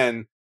 but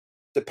again,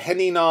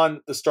 depending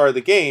on the start of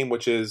the game,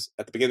 which is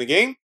at the beginning of the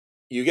game,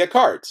 you get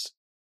cards.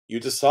 You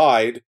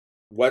decide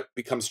what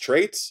becomes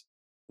traits,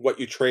 what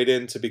you trade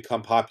in to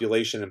become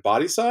population and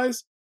body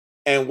size,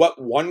 and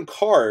what one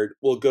card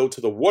will go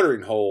to the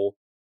watering hole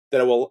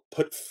that will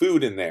put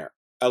food in there,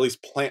 at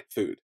least plant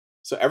food.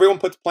 So everyone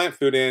puts plant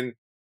food in,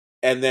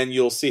 and then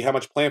you'll see how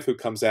much plant food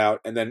comes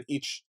out, and then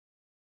each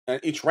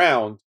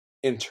round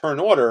in turn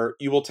order,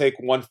 you will take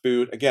one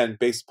food again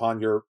based upon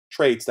your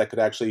traits that could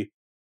actually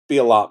be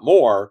a lot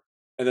more,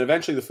 and then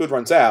eventually the food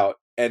runs out,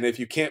 and if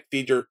you can't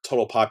feed your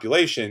total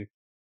population,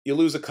 you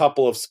lose a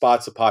couple of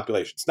spots of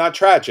population. It's not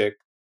tragic,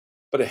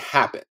 but it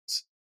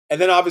happens. And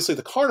then obviously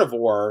the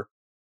carnivore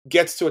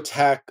gets to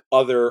attack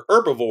other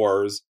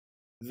herbivores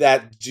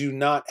that do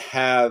not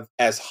have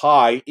as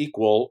high,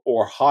 equal,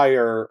 or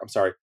higher. I'm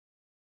sorry.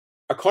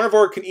 A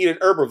carnivore can eat an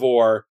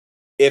herbivore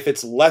if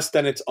it's less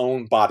than its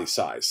own body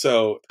size.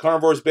 So the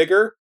carnivore is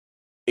bigger,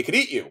 it could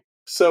eat you.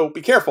 So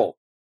be careful.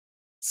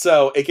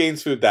 So it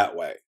gains food that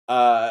way.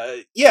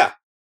 Yeah,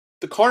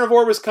 the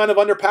carnivore was kind of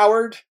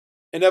underpowered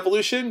in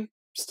evolution.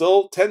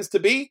 Still tends to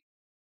be.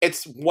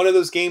 It's one of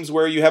those games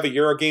where you have a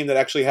Euro game that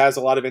actually has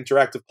a lot of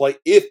interactive play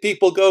if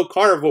people go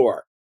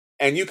carnivore.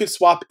 And you can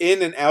swap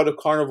in and out of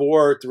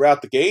carnivore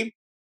throughout the game.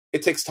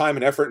 It takes time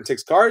and effort and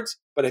takes cards,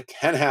 but it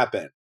can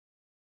happen.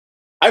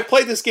 I've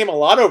played this game a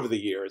lot over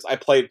the years. I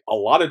played a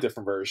lot of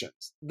different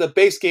versions. The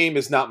base game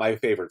is not my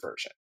favorite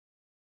version.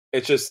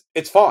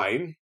 It's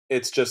fine.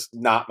 It's just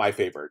not my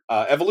favorite.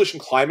 Evolution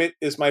Climate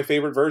is my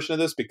favorite version of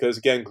this because,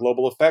 again,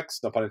 global effects,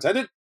 no pun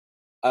intended.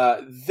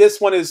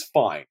 This one is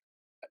fine.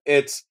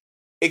 It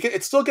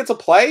still gets a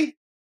play,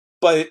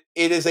 but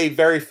it is a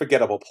very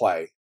forgettable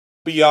play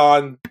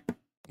beyond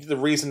the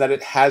reason that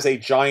it has a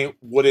giant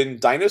wooden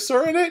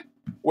dinosaur in it,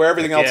 where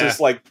everything else is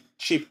like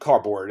cheap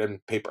cardboard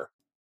and paper.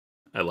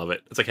 I love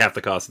it. It's like half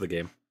the cost of the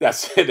game.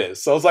 Yes, it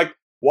is. So I was like,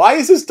 why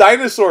is this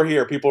dinosaur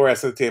here? People were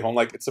asking the table. I'm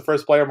like, it's the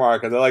first player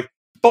mark. And they're like,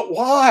 but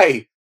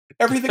why?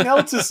 Everything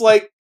else is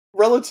like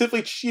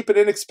relatively cheap and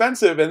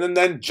inexpensive. And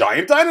then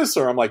giant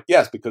dinosaur. I'm like,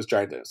 yes, because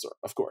giant dinosaur,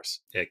 of course.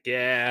 Heck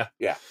yeah.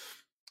 Yeah.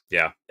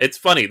 Yeah. It's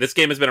funny. This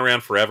game has been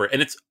around forever.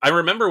 And I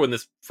remember when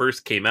this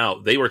first came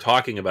out, they were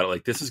talking about it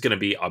like, this is going to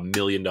be $1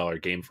 million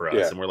game for us.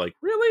 Yeah. And we're like,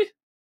 really?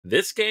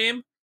 This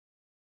game?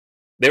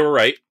 They were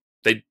right.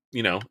 They,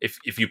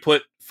 if you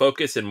put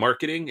focus and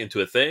marketing into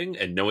a thing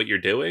and know what you're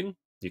doing,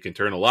 you can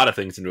turn a lot of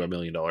things into $1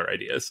 million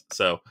ideas.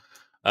 So,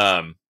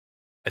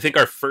 I think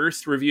our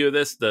first review of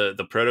this,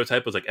 the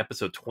prototype was like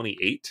episode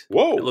 28.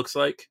 Whoa. It looks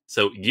like.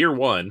 So year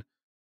one.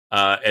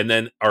 And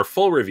then our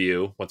full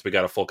review, once we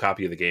got a full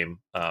copy of the game,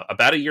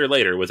 about a year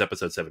later, was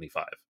episode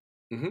 75.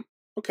 Mm-hmm.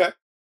 Okay.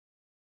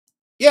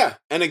 Yeah.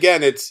 And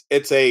again,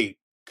 it's a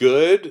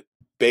good,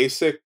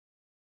 basic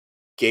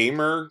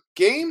gamer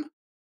game.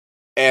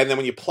 And then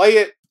when you play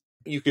it,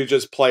 you could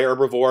just play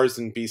herbivores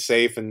and be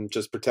safe and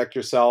just protect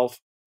yourself.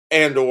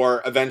 And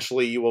or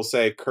eventually you will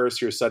say, curse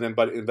your sudden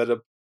but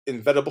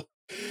inevitable.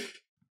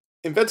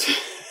 I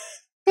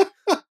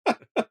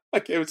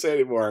can't even say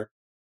anymore.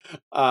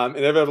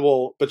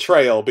 Inevitable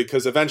betrayal,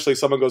 because eventually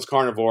someone goes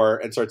carnivore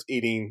and starts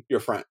eating your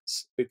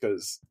friends,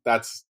 because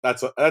that's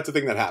a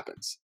thing that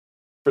happens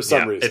for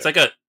some reason.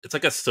 It's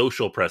like a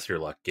social press your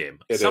luck game.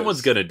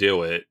 Someone's gonna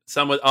do it.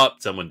 Someone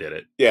did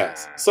it.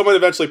 Yes. Someone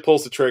eventually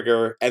pulls the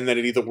trigger and then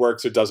it either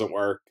works or doesn't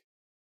work.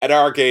 At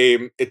our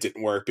game, it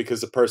didn't work because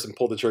the person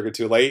pulled the trigger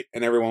too late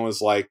and everyone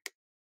was like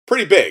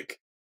pretty big.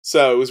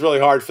 So it was really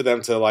hard for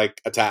them to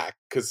like attack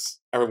because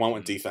everyone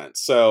went defense.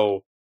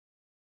 So,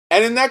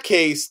 and in that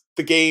case,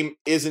 the game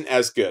isn't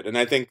as good. And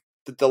I think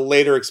that the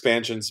later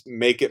expansions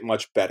make it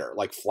much better,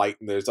 like Flight.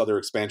 And there's other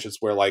expansions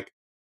where like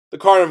the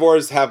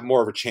carnivores have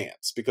more of a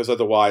chance, because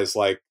otherwise,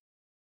 like,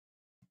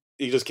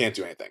 you just can't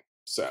do anything.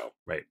 So,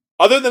 right.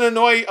 Other than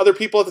annoy other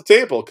people at the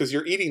table because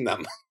you're eating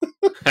them.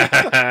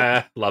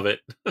 Love it.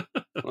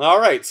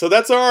 All right. So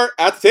that's our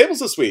At the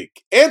Tables this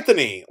week.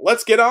 Anthony,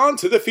 let's get on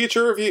to the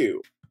feature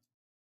review.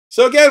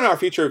 So again, our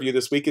feature review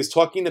this week is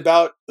talking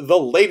about the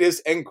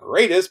latest and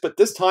greatest, but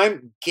this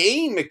time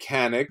game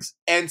mechanics,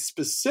 and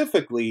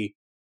specifically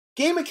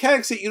game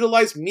mechanics that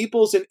utilize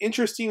Meeples in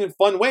interesting and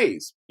fun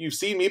ways. You've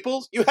seen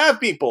Meeples? You have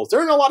Meeples.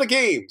 They're in a lot of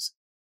games.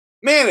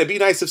 Man, it'd be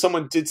nice if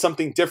someone did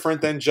something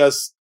different than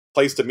just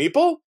place a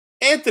Meeple.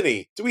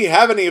 Anthony, do we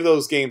have any of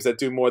those games that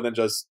do more than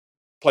just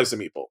place a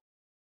Meeple?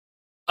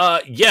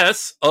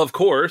 Yes, of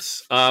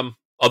course.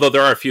 Although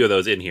there are a few of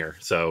those in here,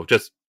 so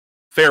just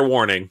fair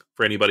warning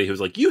for anybody who's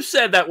like, you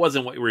said that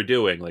wasn't what you were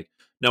doing. Like,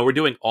 no, we're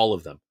doing all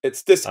of them.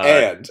 It's this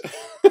and.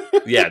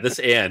 Yeah, this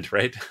and,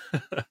 right?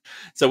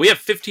 So we have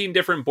 15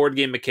 different board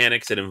game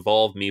mechanics that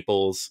involve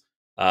Meeples.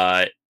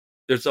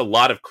 There's a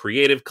lot of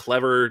creative,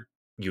 clever,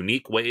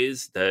 unique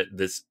ways that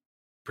this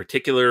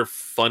particular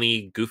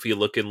funny,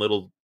 goofy-looking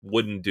little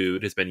wooden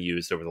dude has been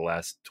used over the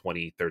last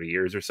 20, 30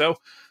 years or so.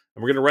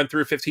 And we're going to run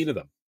through 15 of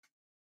them.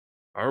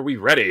 Are we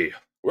ready?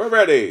 We're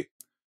ready.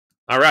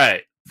 All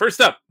right. First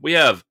up, we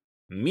have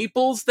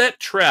Meeples That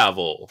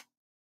Travel.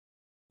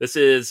 This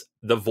is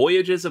The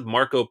Voyages of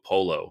Marco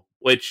Polo,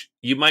 which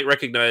you might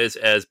recognize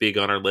as being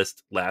on our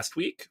list last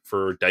week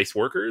for Dice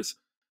Workers.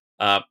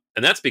 And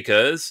that's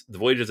because The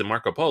Voyages of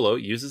Marco Polo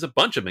uses a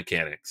bunch of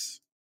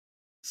mechanics.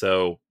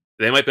 So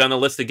they might be on the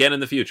list again in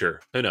the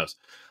future. Who knows?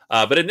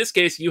 But in this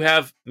case, you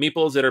have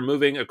Meeples that are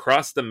moving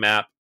across the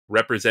map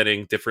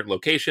representing different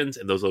locations,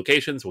 and those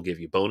locations will give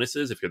you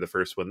bonuses if you're the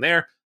first one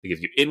there. They give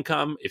you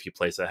income if you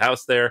place a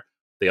house there.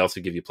 They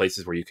also give you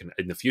places where you can,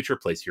 in the future,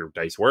 place your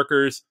dice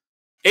workers.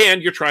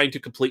 And you're trying to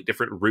complete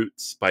different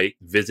routes by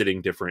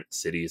visiting different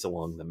cities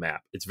along the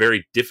map. It's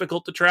very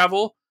difficult to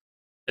travel,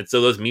 and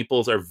so those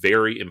meeples are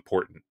very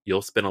important.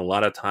 You'll spend a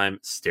lot of time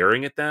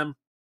staring at them,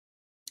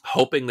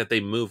 hoping that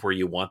they move where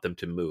you want them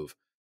to move.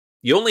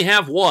 You only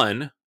have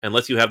one,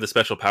 unless you have the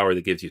special power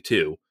that gives you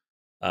two.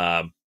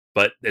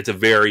 But it's a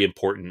very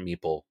important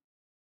meeple,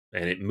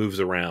 and it moves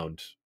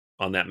around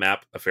on that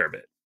map a fair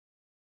bit.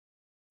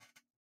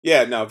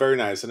 Yeah, no, very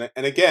nice. And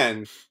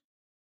again,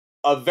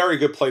 a very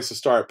good place to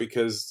start,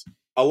 because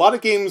a lot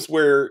of games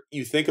where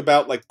you think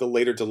about like the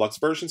later deluxe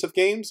versions of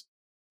games,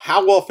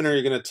 how often are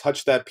you going to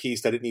touch that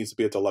piece that it needs to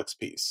be a deluxe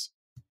piece?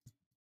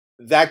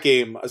 That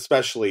game,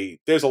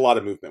 especially, there's a lot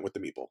of movement with the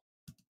meeple.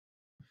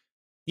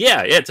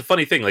 Yeah, it's a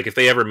funny thing. Like, if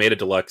they ever made a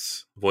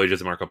deluxe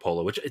Voyages of Marco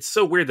Polo, which it's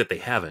so weird that they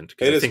haven't.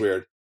 It is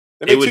weird.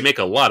 It would make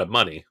a lot of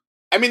money.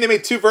 I mean, they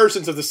made two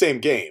versions of the same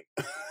game.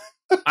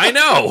 I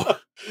know!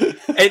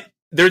 And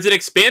there's an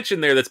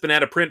expansion there that's been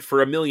out of print for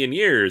 1 million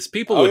years.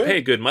 People would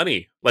pay good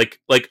money. Like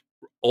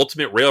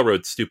Ultimate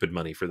Railroad stupid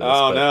money for this.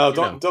 Oh, but,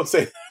 no, don't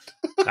say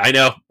that. I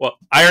know. Well,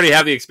 I already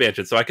have the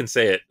expansion, so I can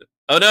say it.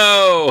 Oh,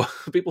 no!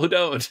 People who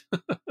don't.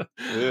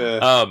 Yeah.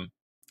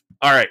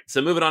 All right,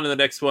 so moving on to the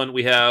next one,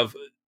 we have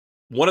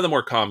one of the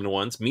more common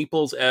ones,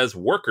 Meeples as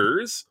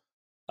workers.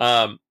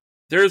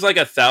 There's like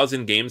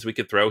 1,000 games we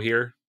could throw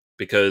here,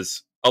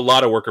 because a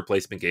lot of worker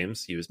placement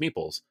games use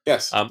Meeples.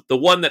 Yes. The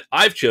one that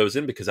I've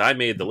chosen, because I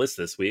made the list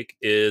this week,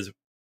 is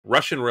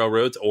Russian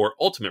Railroads or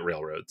Ultimate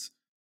Railroads,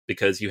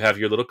 because you have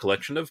your little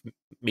collection of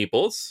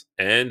Meeples,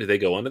 and they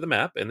go onto the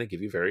map, and they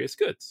give you various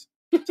goods.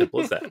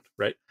 Simple as that,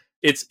 right?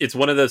 It's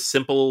one of those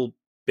simple,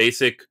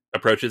 basic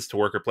approaches to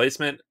worker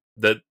placement.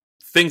 The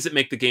things that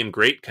make the game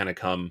great kind of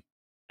come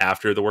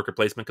after the worker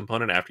placement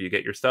component, after you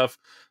get your stuff,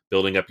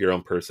 building up your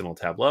own personal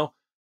tableau.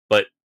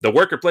 But the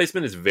worker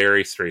placement is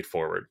very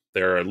straightforward.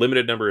 There are a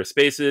limited number of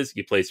spaces.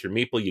 You place your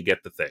meeple, you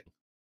get the thing.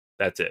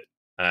 That's it.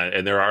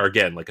 And there are,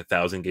 again, like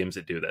 1,000 games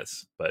that do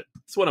this, but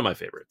it's one of my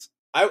favorites.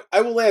 I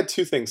will add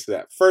two things to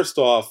that. First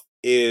off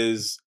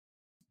is,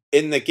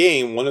 in the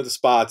game, one of the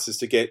spots is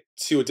to get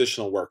 2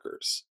 additional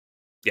workers.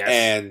 Yes.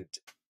 And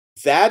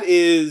that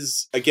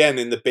is, again,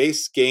 in the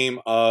base game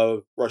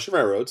of Russian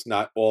Railroads,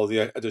 not all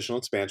the additional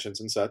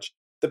expansions and such.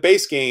 The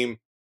base game,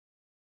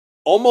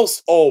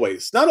 almost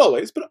always, not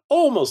always, but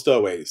almost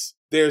always,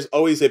 there's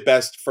always a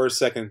best first,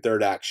 second,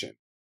 third action.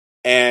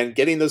 And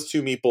getting those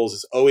 2 meeples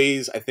is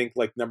always, I think,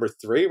 like number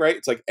 3, right?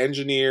 It's like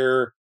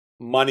engineer,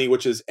 money,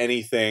 which is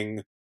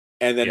anything,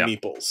 and then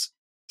meeples.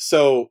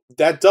 So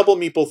that double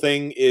meeple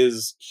thing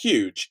is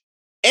huge.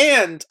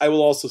 And I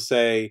will also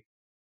say,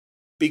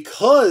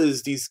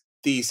 because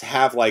these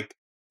have like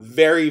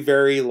very,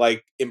 very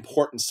like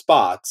important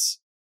spots,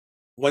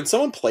 when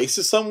someone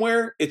places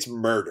somewhere, it's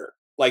murder.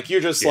 Like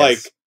you just like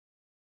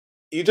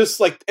you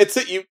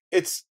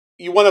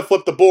want to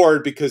flip the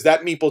board because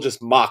that meeple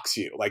just mocks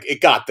you. Like it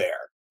got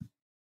there.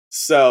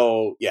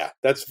 So yeah,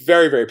 that's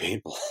very, very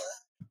painful.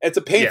 It's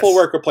a painful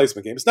worker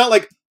placement game. It's not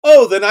like,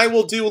 oh, then I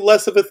will do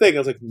less of a thing. I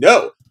was like,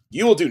 no,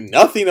 you will do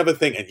nothing of a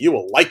thing and you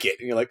will like it.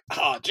 And you're like,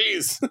 oh,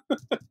 geez.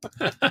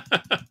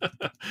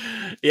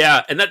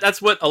 Yeah, and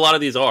that's what a lot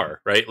of these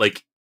are, right?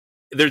 Like,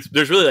 there's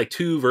really like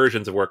 2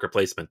 versions of worker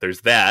placement.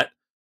 There's that,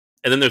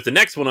 and then there's the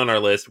next one on our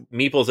list,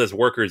 Meeples as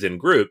workers in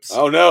groups.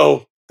 Oh,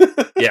 no.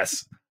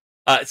 Yes.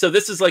 So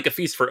this is like a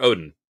feast for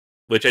Odin,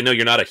 which I know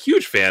you're not a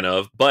huge fan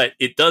of, but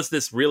it does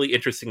this really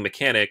interesting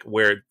mechanic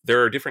where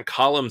there are different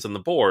columns on the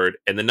board,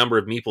 and the number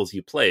of meeples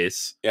you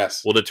place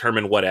will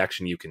determine what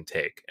action you can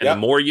take. And the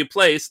more you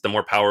place, the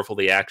more powerful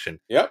the action.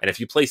 Yep. And if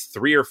you place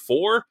 3 or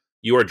 4,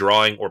 you are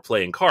drawing or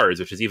playing cards,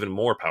 which is even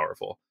more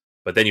powerful.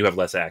 But then you have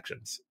less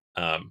actions.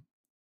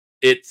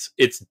 It's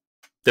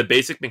the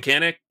basic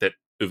mechanic that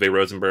Uwe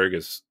Rosenberg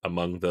is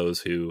among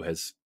those who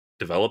has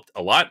developed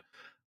a lot,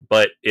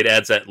 but it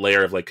adds that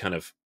layer of like kind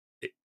of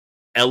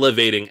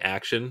elevating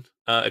action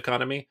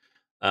economy.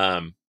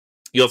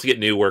 You also get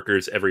new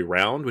workers every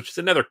round, which is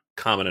another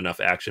common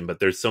enough action, but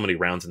there's so many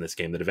rounds in this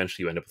game that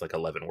eventually you end up with like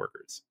 11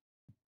 workers.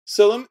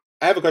 So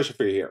I have a question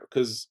for you here,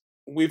 because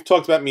we've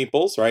talked about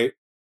meeples, right?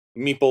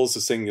 Meeples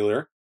the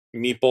singular,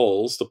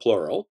 meeples the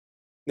plural.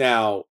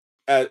 Now,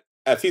 at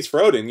Feast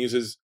for Odin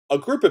uses a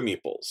group of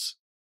meeples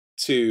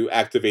to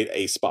activate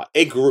a spot.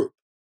 A group.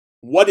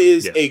 What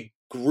is a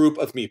group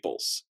of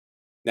meeples?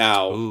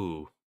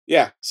 Now,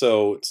 yeah,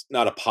 so it's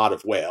not a pot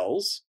of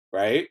whales,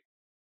 right?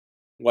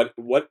 What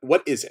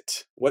is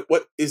it?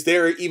 What is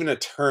there even a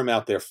term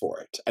out there for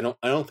it? I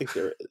don't think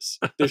there is.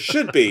 There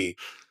should be,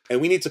 and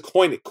we need to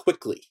coin it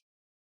quickly.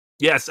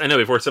 Yes, I know,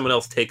 before someone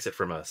else takes it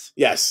from us.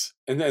 Yes,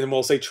 and then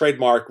we'll say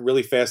trademark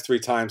really fast 3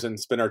 times and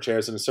spin our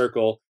chairs in a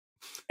circle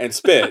and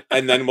spit,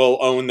 and then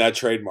we'll own that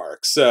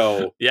trademark.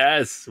 So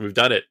yes, we've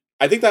done it.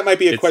 I think that might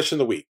be a question of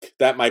the week.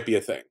 That might be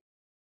a thing.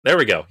 There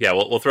we go. Yeah,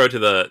 we'll throw it to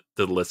the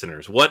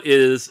listeners. What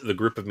is the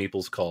group of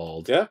meeples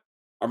called? Yeah,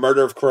 a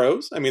murder of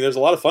crows. I mean, there's a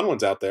lot of fun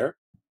ones out there.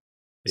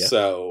 Yeah.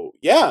 So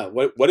yeah,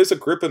 what is a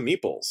group of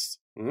meeples?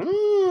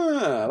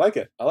 I like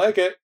it. I like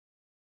it.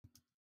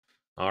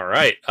 All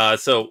right.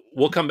 So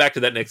we'll come back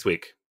to that next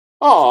week.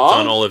 It's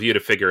on Aw. all of you to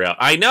figure out.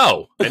 I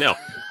know.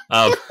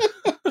 Um,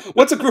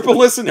 What's a group of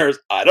listeners?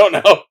 I don't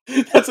know.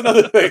 That's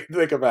another thing to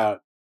think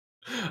about.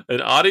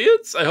 an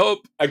audience, I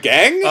hope. A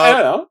gang? I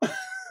don't know.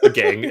 A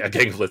gang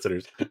of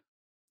listeners.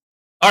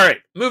 All right,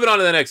 moving on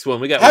to the next one.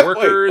 We got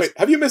workers. Wait.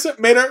 Have you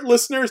made our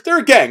listeners? They're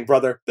a gang,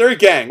 brother. They're a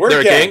gang. We're They're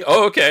a gang.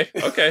 Oh, okay.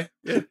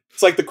 Yeah.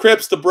 It's like the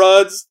Crips, the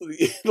Bruds,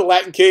 the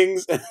Latin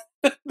Kings, the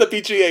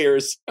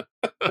PGAers.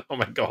 Oh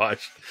my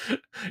gosh,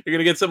 you're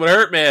gonna get someone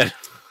hurt, man.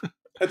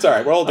 That's all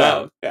right. We're all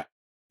down. Yeah,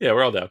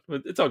 we're all down.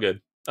 It's all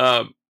good.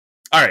 All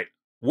right,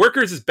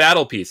 workers as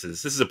battle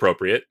pieces. This is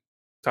appropriate.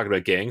 Talking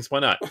about gangs, why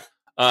not?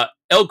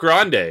 El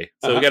Grande.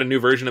 So we got a new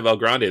version of El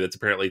Grande that's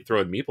apparently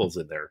throwing meeples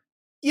in there.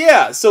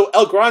 Yeah. So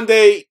El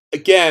Grande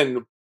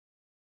again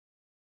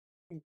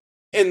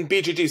in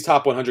BGG's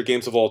top 100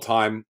 games of all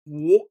time.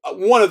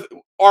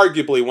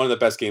 Arguably one of the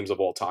best games of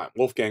all time.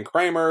 Wolfgang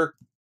Kramer.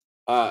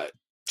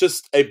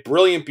 Just a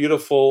brilliant,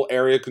 beautiful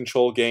area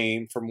control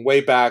game from way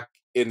back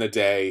in the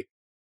day,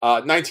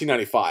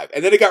 1995.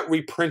 And then it got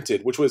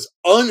reprinted, which was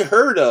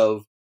unheard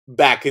of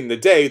back in the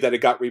day that it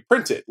got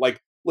reprinted.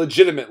 Like,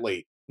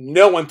 legitimately,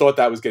 no one thought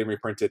that was getting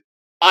reprinted.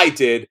 I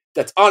did.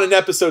 That's on an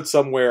episode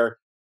somewhere.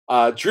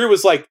 Drew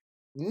was like,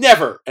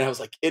 never. And I was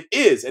like, it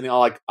is. And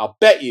I'll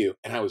bet you.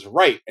 And I was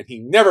right. And he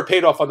never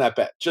paid off on that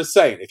bet. Just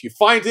saying. If you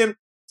find him,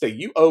 say,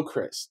 you owe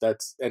Chris.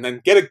 And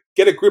then get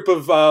a group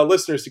of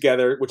listeners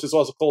together, which is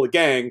also called a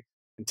gang,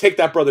 and take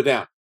that brother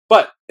down.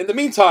 But in the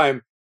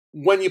meantime,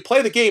 when you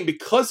play the game,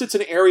 because it's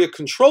an area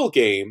control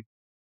game,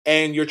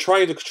 and you're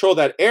trying to control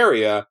that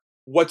area,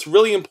 what's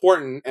really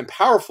important and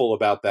powerful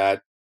about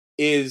that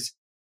is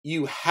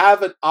you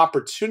have an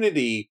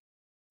opportunity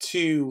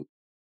to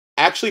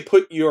actually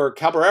put your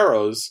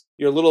caballeros,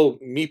 your little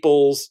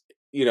meeples,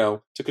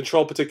 to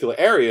control particular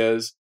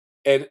areas,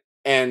 and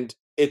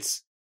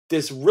it's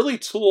this really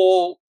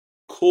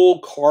cool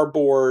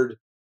cardboard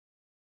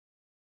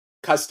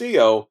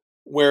Castillo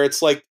where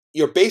it's like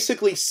you're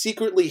basically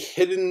secretly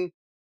hidden,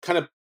 kind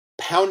of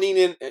pounding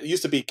in. It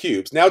used to be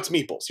cubes, now it's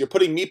meeples. You're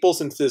putting meeples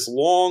into this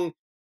long,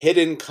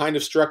 hidden kind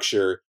of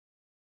structure,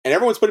 and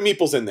everyone's putting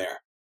meeples in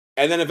there.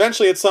 And then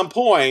eventually, at some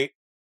point,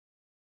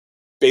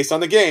 based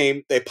on the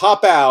game, they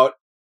pop out,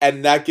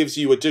 and that gives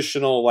you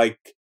additional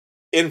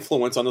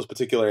influence on those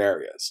particular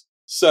areas.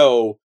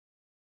 So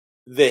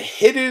the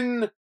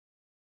hidden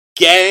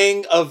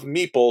gang of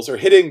meeples, or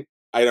hidden,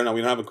 I don't know,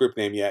 we don't have a group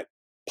name yet,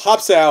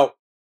 pops out,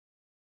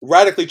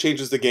 radically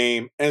changes the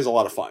game, and is a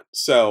lot of fun.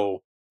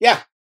 So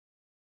yeah,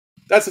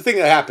 that's the thing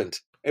that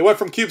happened. It went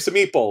from cubes to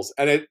meeples,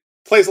 and it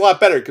plays a lot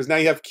better because now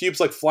you have cubes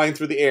flying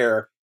through the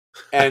air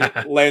and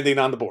landing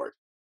on the board.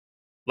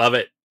 Love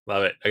it.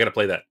 I gotta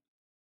play that.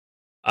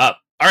 All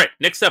right,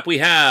 next up we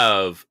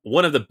have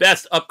one of the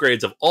best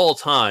upgrades of all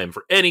time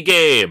for any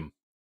game,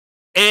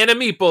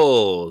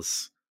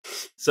 Meeples.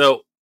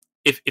 So,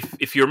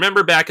 if you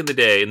remember back in the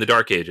day, in the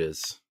Dark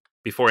Ages,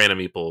 before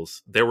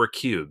Meeples, there were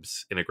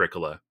cubes in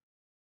Agricola.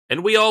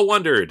 And we all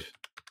wondered,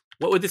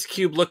 what would this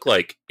cube look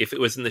like if it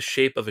was in the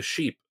shape of a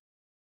sheep?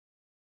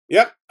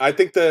 Yep, I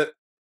think that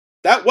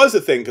was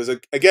the thing, because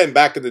again,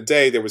 back in the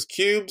day, there was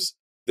cubes,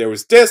 there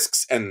was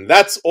discs, and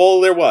that's all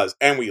there was,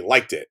 and we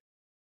liked it.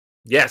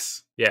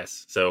 Yes.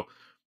 So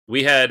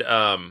we had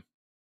a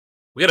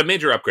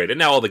major upgrade, and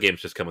now all the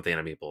games just come with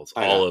Meeples.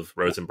 All of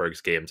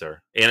Rosenberg's games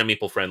are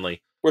Meeple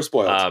friendly. We're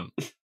spoiled.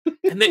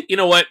 And you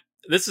know what?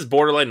 This is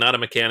borderline not a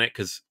mechanic,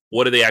 because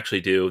what do they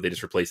actually do? They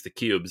just replace the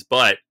cubes.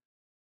 But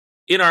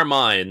in our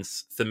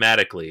minds,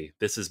 thematically,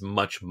 this is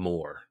much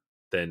more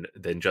than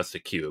just a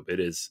cube.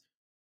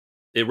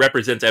 It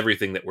represents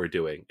everything that we're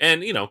doing,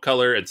 and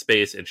color and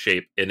space and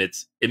shape, and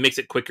it makes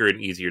it quicker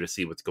and easier to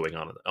see what's going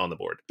on the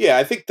board. Yeah,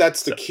 I think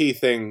that's the key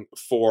thing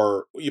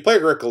for you play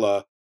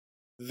Agricola.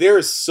 There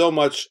is so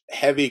much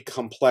heavy,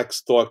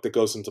 complex thought that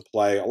goes into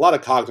play, a lot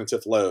of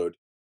cognitive load,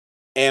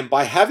 and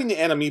by having the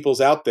Meeples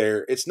out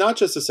there, it's not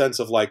just a sense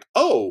of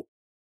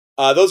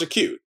those are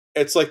cute.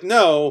 It's like,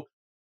 no,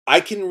 I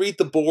can read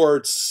the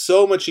board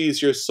so much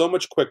easier, so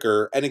much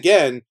quicker, and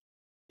again,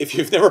 if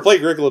you've never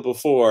played Agricola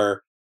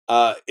before,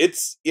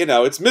 it's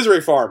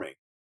misery farming.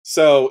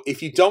 So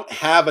if you don't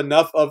have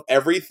enough of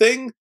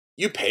everything,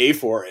 you pay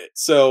for it.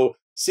 So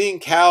seeing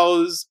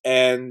cows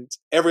and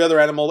every other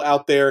animal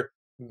out there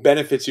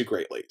benefits you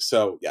greatly.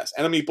 So yes,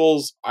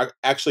 Meeples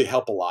actually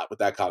help a lot with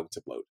that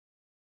cognitive load.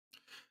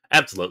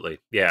 Absolutely,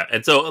 yeah.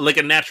 And so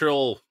a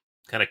natural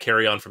kind of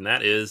carry on from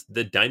that is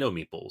the Dino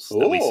Meeples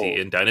that we see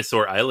in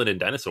Dinosaur Island and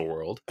Dinosaur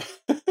World.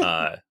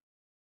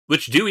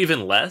 Which do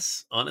even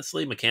less,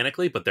 honestly,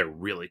 mechanically, but they're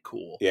really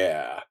cool.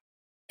 Yeah.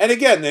 And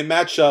again, they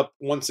match up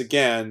once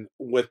again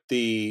with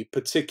the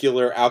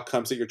particular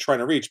outcomes that you're trying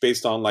to reach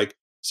based on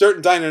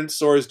certain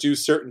dinosaurs do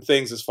certain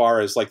things as far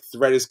as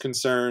threat is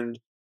concerned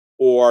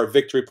or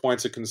victory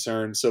points are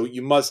concerned. So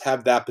you must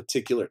have that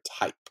particular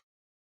type.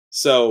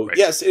 So right.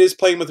 Yes, it is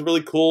playing with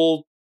really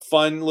cool,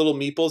 fun little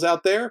meeples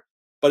out there,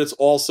 but it's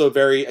also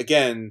very,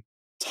 again,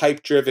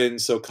 type driven.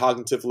 So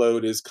cognitive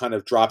load is kind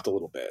of dropped a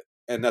little bit,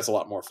 and that's a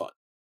lot more fun.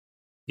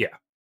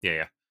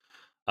 Yeah.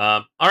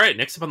 All right,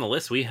 next up on the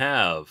list, we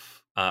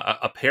have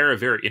A pair of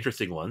very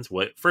interesting ones.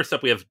 First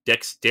up, we have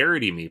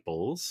Dexterity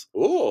Meeples,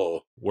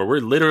 Ooh. where we're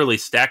literally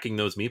stacking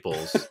those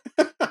meeples.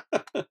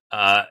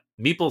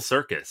 Meeple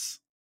Circus.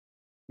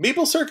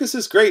 Meeple Circus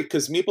is great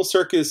because Meeple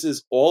Circus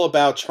is all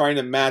about trying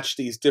to match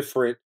these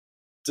different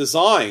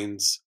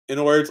designs in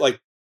order to, like,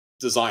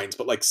 designs,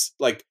 but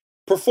like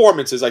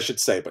performances, I should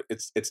say. But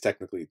it's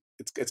technically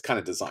it's kind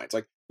of designs.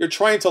 Like, you're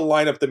trying to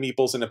line up the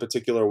meeples in a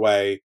particular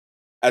way,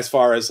 as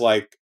far as,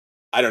 like,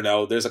 I don't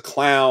know. There's a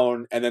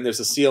clown, and then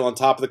there's a seal on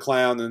top of the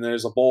clown, and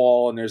there's a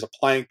ball, and there's a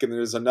plank, and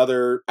there's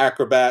another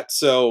acrobat.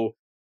 So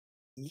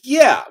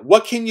yeah,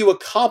 what can you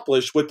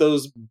accomplish with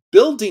those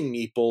building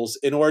meeples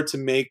in order to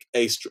make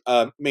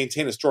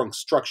maintain a strong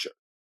structure?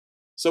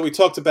 So we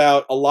talked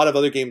about a lot of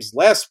other games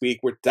last week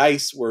where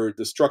dice were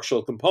the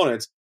structural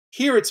components.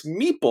 Here it's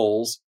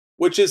meeples,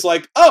 which is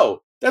like,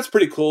 oh, that's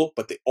pretty cool,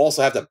 but they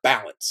also have the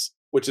balance,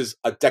 which is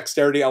a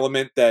dexterity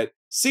element that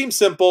seems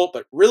simple,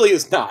 but really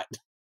is not.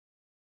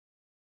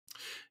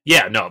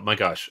 Yeah, no, my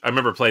gosh. I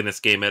remember playing this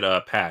game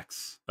at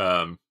PAX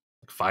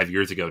 5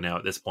 years ago now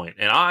at this point,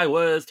 and I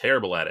was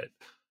terrible at it.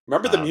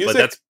 Remember the music? But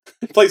that's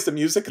plays the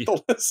music at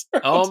the list.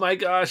 Oh my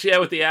gosh, yeah,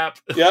 with the app.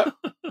 Yeah.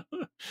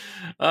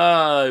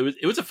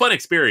 It was a fun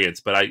experience,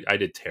 but I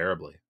did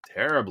terribly.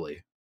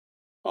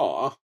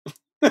 Aw.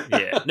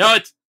 Yeah. No,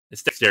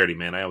 it's dexterity,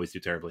 man. I always do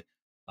terribly.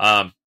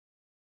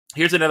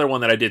 Here's another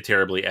one that I did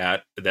terribly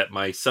at that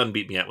my son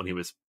beat me at when he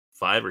was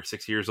 5 or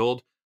 6 years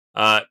old.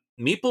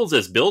 Meeples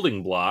as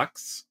building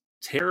blocks.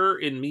 Terror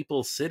in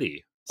Meeple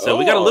City. So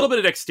we got a little bit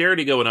of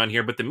dexterity going on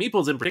here, but the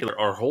meeples in particular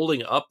are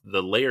holding up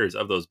the layers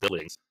of those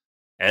buildings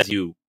as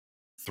you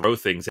throw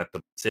things at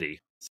the city.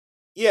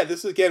 Yeah,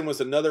 this again was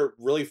another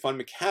really fun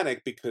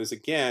mechanic because,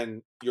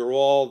 again, you're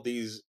all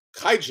these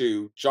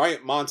kaiju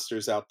giant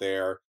monsters out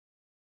there,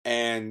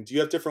 and you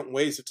have different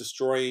ways of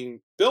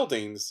destroying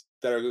buildings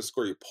that are going to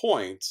score you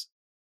points.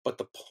 But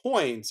the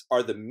points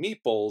are the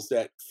meeples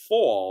that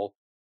fall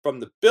from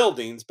the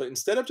buildings. But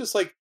instead of just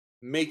like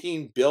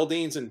making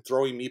buildings and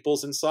throwing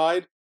meeples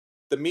inside,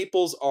 the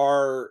meeples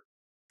are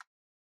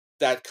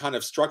that kind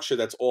of structure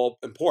that's all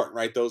important,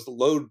 right? Those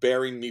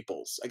load-bearing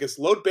meeples. I guess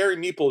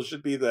load-bearing meeples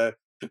should be the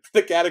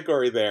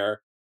category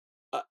there.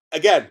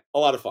 Again, a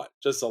lot of fun.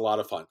 Just a lot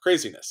of fun.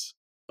 Craziness.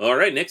 All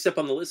right, next up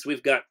on the list,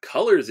 we've got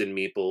colors in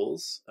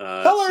meeples.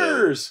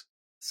 Colors!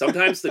 So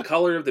sometimes the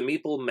color of the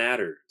meeple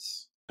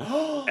matters,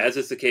 as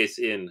is the case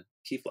in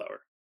Keyflower.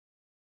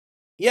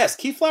 Yes,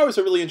 Keyflower is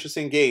a really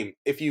interesting game.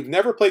 If you've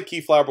never played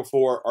Keyflower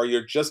before, or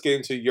you're just getting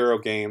into Euro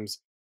games,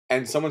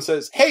 and someone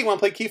says, hey, you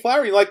want to play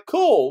Keyflower? You're like,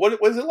 cool, what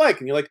is it like?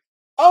 And you're like,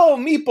 oh,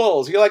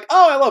 meeples. You're like,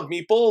 oh, I love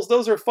meeples.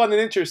 Those are fun and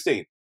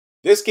interesting.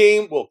 This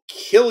game will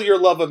kill your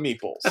love of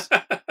meeples.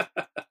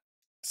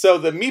 So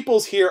the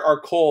meeples here are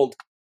called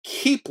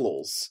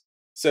Keeples.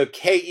 So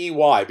Key,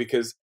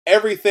 because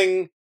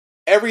everything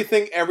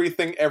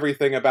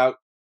about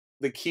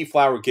the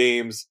Keyflower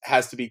games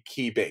has to be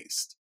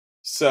key-based.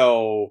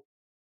 So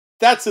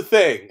that's the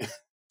thing.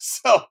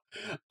 So,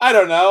 I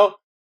don't know.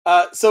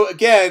 So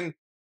again,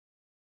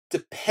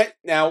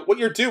 now what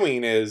you're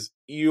doing is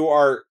you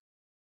are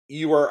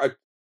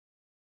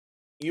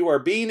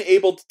being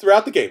able to,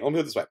 throughout the game. Let me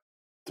put it this way: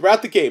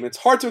 throughout the game, it's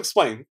hard to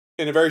explain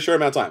in a very short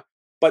amount of time.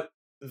 But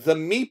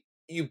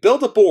you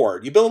build a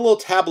board, you build a little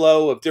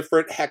tableau of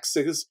different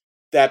hexes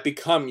that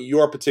become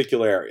your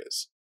particular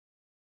areas.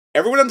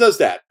 Everyone does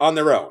that on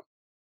their own,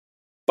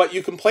 but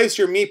you can place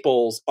your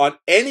meeples on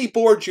any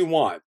board you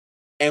want.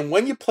 And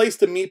when you place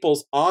the meeples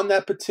on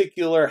that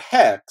particular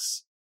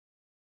hex,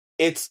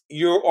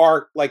 you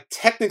are like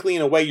technically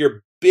in a way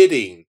you're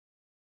bidding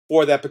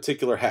for that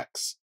particular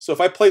hex. So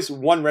if I place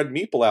one red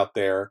meeple out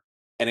there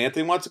and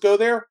Anthony wants to go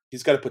there,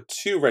 he's got to put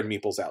 2 red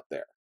meeples out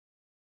there.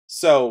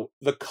 So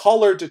the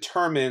color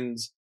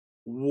determines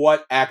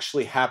what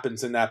actually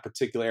happens in that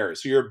particular area.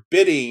 So you're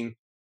bidding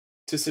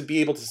to be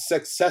able to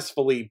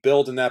successfully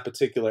build in that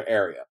particular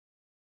area.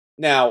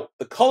 Now,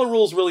 the color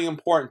rule is really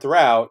important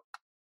throughout.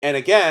 And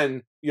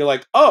again, you're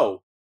like,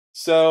 oh,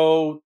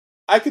 so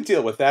I could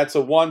deal with that.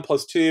 So 1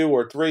 + 2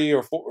 or 3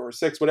 or 4 or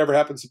 6, whatever it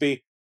happens to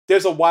be,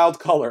 there's a wild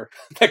color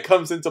that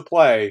comes into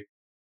play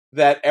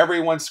that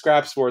everyone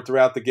scraps for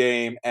throughout the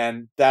game.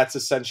 And that's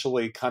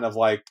essentially kind of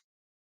like,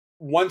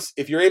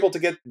 if you're able to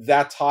get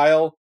that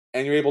tile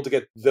and you're able to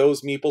get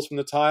those meeples from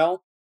the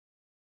tile,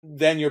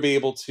 then you'll be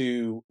able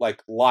to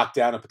like lock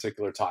down a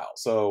particular tile.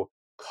 So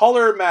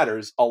color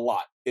matters a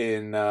lot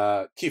in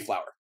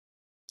Keyflower.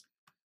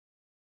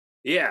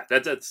 Yeah,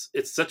 it's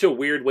such a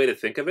weird way to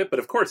think of it, but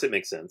of course it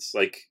makes sense.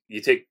 Like,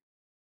 you take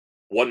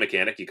one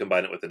mechanic, you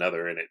combine it with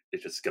another, and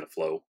it's just going to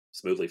flow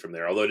smoothly from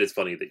there. Although it is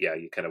funny that, yeah,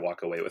 you kind of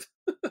walk away with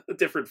a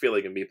different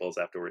feeling of meeples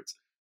afterwards.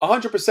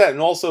 100%.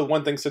 And also,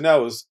 one thing to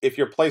know is if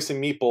you're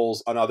placing meeples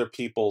on other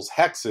people's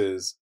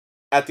hexes,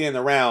 at the end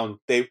of the round,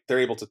 they're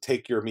able to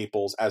take your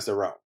meeples as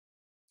their own.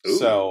 Ooh,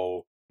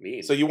 so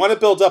mean. So you want to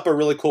build up a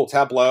really cool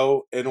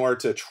tableau in order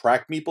to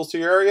attract meeples to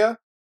your area,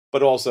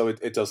 but also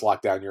it does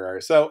lock down your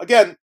area. So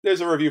again,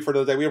 there's a review for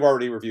the day. We've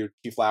already reviewed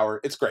Keyflower.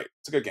 It's great.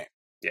 It's a good game.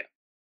 Yeah.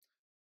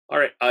 All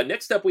right.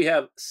 Next up, we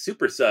have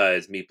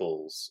supersized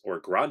meeples or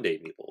grande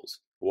meeples.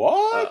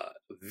 What? Uh,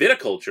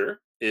 Viticulture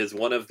is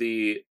one of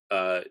the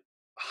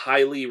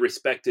highly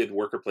respected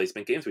worker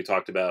placement games. We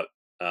talked about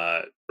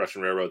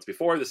Russian Railroads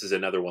before. This is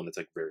another one that's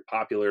like very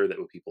popular that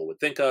people would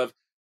think of, a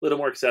little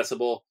more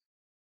accessible,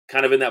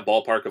 kind of in that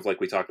ballpark of like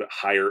we talked about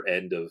higher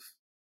end of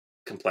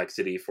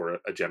complexity for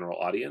a general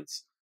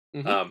audience.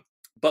 Mm-hmm. Um,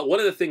 but one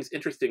of the things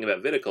interesting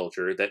about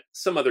Viticulture that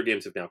some other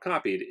games have now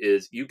copied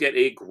is you get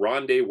a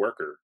grande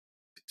worker,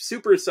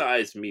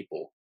 supersized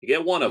meeple. You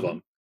get one of Mm-hmm.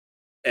 them,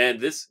 and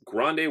this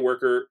grande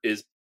worker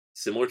is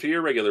similar to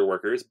your regular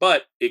workers,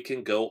 but it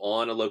can go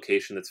on a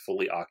location that's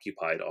fully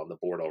occupied on the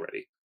board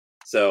already.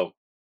 So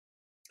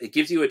it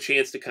gives you a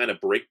chance to kind of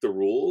break the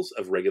rules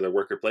of regular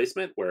worker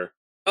placement where,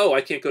 oh,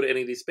 I can't go to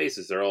any of these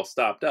spaces. They're all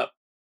stopped up.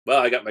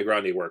 Well, I got my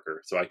grande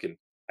worker, so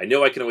I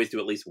know I can always do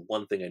at least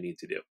one thing I need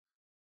to do.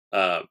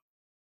 Uh,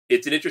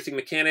 it's an interesting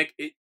mechanic.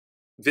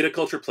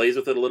 Viticulture plays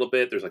with it a little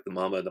bit. There's like the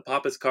Mama and the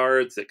Papa's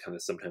cards that kind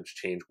of sometimes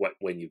change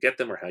when you get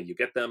them or how you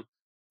get them.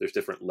 There's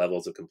different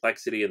levels of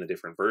complexity in the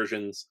different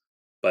versions.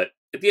 But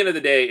at the end of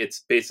the day,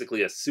 it's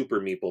basically a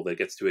super meeple that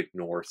gets to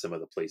ignore some of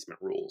the placement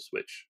rules,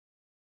 which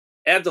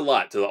adds a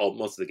lot to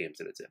most of the games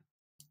that it's in.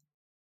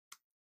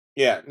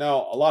 Yeah,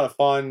 no, a lot of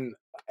fun.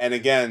 And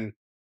again,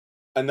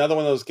 another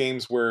one of those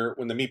games where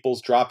when the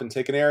meeples drop and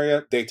take an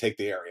area, they take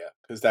the area.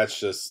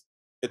 Because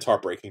it's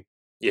heartbreaking.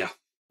 Yeah.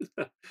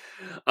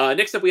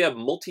 Next up, we have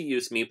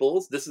multi-use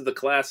meeples. This is the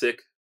classic,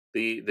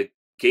 the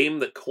game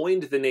that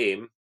coined the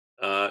name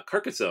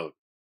Carcassonne.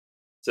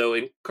 So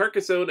in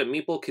Carcassonne, a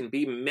meeple can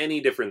be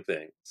many different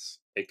things.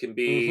 It can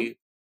Mm-hmm.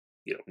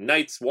 be,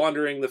 knights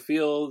wandering the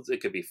fields.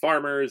 It could be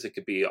farmers. It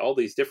could be all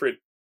these different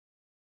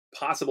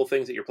possible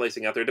things that you're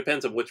placing out there. It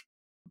depends on which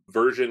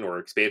version or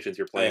expansions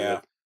you're playing Yeah.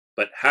 with.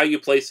 But how you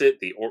place it,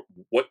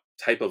 what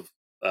type of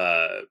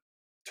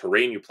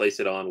terrain you place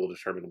it on will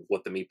determine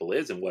what the meeple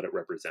is and what it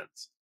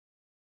represents.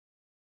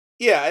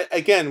 Yeah,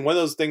 again, one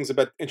of those things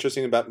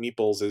interesting about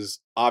meeples is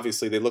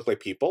obviously they look like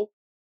people.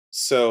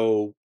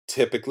 So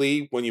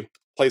typically, when you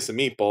place a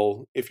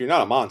meeple, if you're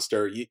not a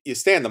monster, you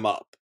stand them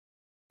up.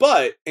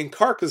 But in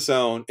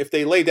Carcassonne, if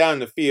they lay down in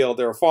the field,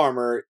 they're a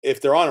farmer. If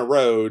they're on a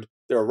road,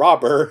 they're a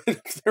robber.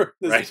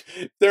 Right.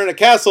 If they're in a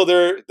castle,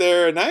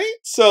 they're a knight.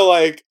 So,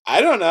 like, I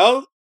don't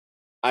know.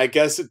 I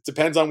guess it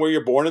depends on where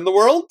you're born in the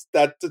world.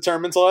 That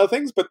determines a lot of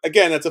things. But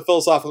again, that's a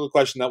philosophical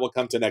question that we'll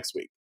come to next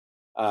week.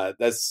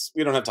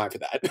 We don't have time for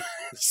that.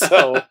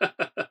 So,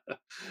 what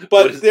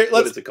but is there,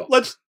 what is it called?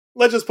 let's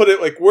just put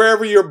it like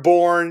wherever you're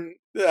born,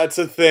 that's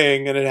a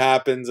thing, and it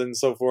happens, and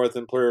so forth,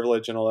 and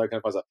privilege and all that kind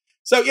of fun stuff.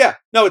 So yeah,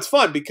 no, it's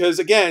fun because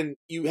again,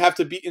 you have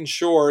to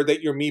ensure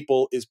that your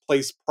meeple is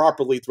placed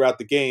properly throughout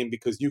the game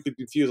because you could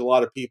confuse a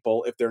lot of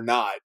people if they're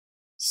not.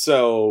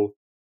 So,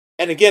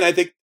 and again, I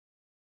think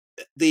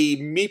the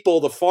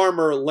meeple, the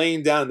farmer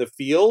laying down in the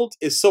field,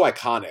 is so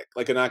iconic,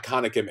 like an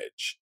iconic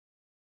image.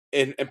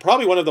 And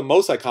probably one of the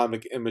most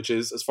iconic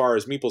images as far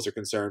as meeples are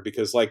concerned,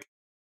 because like,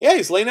 yeah,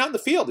 he's laying out in the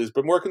field. He's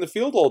been working the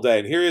field all day,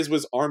 and here he is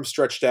with his arms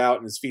stretched out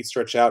and his feet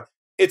stretched out.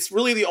 It's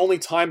really the only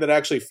time that I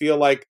actually feel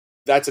like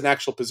that's an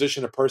actual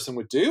position a person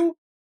would do.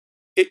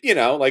 It,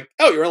 like,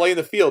 oh, you're laying in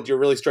the field, you're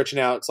really stretching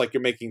out. It's like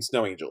you're making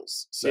snow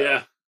angels. So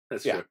Yeah,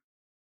 that's yeah.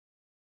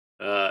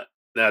 true. Uh,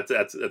 that's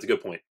a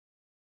good point.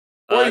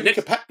 Or you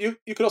Next, could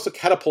you could also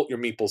catapult your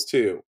meeples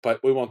too, but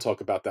we won't talk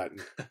about that in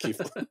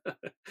Keith.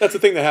 That's the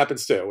thing that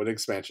happens too with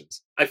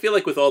expansions. I feel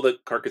like with all the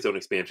Carcassonne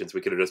expansions, we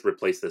could have just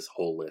replaced this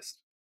whole list.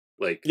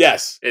 Like,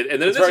 Yes, and then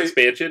in this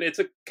expansion, it's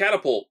a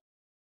catapult.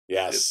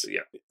 Yes,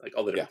 like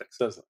all the different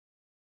things.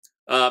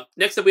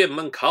 Next up, we have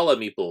Mancala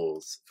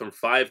meeples from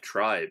 5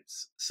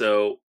 Tribes.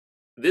 So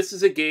this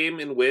is a game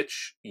in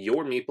which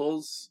your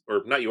meeples,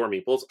 or not your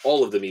meeples,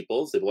 all of the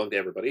meeples, they belong to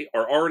everybody,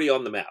 are already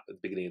on the map at the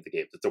beginning of the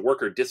game. It's a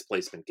worker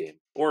displacement game,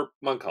 or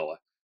Mancala.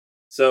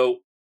 So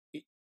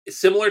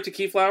similar to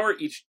Keyflower,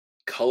 each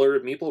color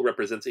of meeple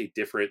represents a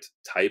different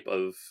type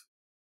of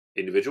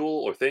individual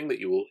or thing that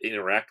you will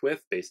interact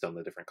with based on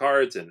the different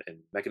cards and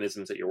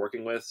mechanisms that you're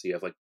working with. So you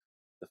have like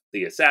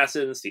the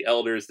assassins, the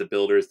elders, the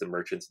builders, the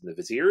merchants, and the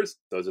viziers.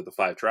 Those are the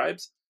 5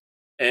 tribes.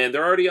 And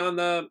they're already on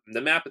the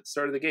map at the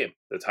start of the game.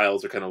 The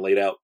tiles are kind of laid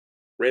out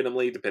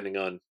randomly depending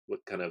on what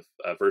kind of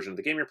version of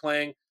the game you're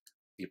playing.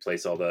 You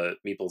place all the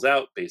meeples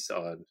out based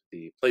on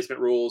the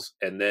placement rules,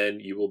 and then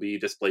you will be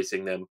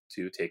displacing them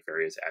to take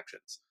various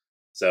actions.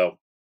 So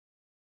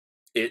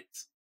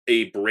it's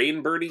a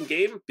brain burning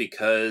game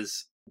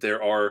because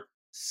there are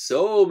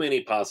so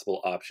many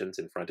possible options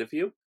in front of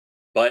you,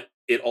 but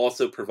it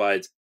also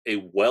provides a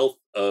wealth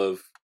of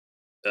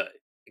uh,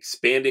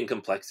 expanding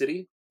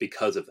complexity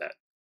because of that.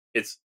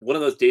 It's one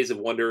of those Days of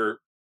Wonder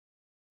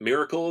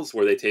miracles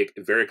where they take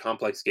a very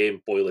complex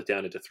game, boil it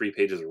down into 3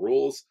 pages of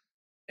rules,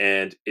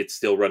 and it's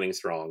still running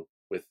strong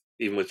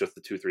even with just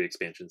the 2-3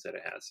 expansions that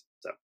it has.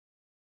 So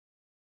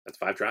that's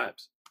 5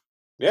 tribes.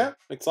 Yeah,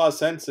 makes a lot of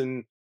sense.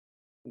 And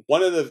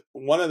one of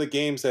the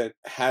games that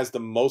has the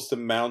most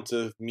amount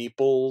of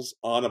meeples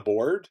on a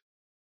board,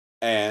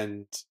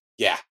 and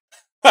yeah,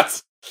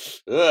 that's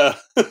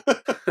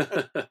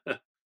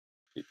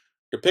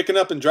picking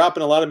up and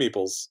dropping a lot of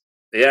meeples.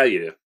 Yeah, you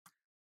do.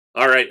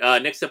 All right,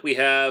 next up we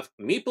have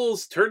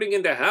Meeples turning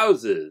into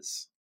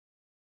houses.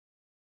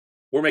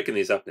 We're making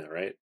these up now,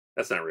 right?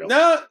 That's not real.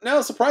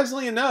 No,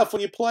 surprisingly enough,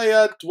 when you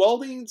play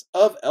Dwellings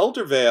of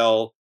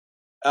Eldervale,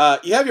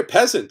 you have your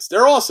peasants.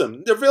 They're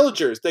awesome. They're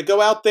villagers. They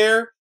go out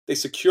there, they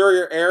secure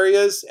your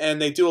areas,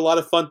 and they do a lot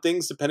of fun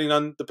things depending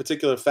on the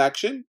particular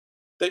faction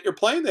that you're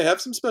playing. They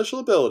have some special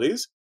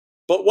abilities.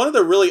 But one of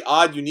the really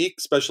odd, unique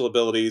special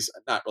abilities,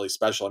 not really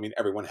special, I mean,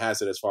 everyone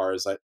has it as far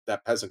as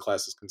that peasant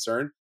class is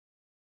concerned,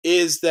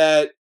 is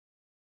that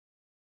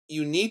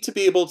you need to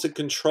be able to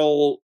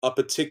control a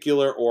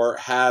particular or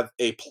have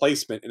a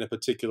placement in a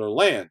particular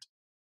land.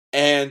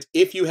 And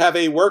if you have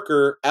a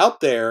worker out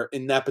there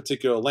in that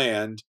particular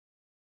land,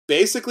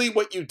 basically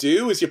what you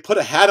do is you put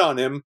a hat on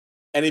him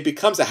and he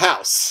becomes a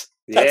house.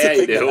 That's Yeah, the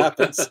you thing that do.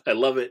 happens. I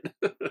love it.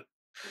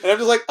 And I'm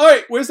just like, all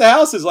right, where's the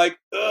houses? Like,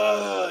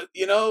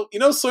 you know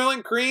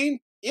Soylent Green?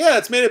 Yeah,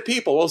 it's made of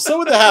people. Well,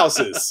 so are the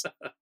houses.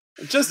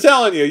 I'm just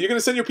telling you, you're going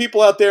to send your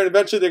people out there and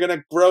eventually they're going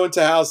to grow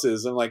into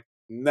houses. I'm like,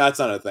 that's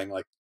not a thing.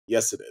 Like,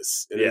 yes, it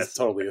is. It is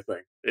totally a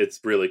thing. It's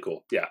really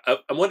cool. Yeah,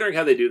 I'm wondering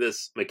how they do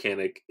this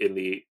mechanic in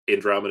the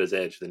Andromeda's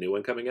Edge, the new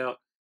one coming out.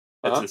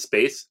 That's in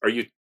space.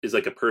 Is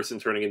like a person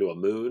turning into a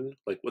moon?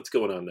 Like, what's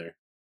going on there?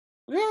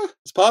 Yeah,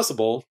 it's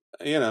possible.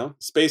 You know,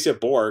 space you have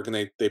Borg, and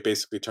they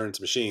basically turn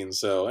into machines,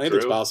 so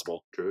anything's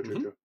possible.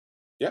 True.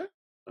 Yeah.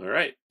 All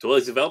right.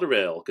 Dwellings of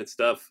Eldervale. Good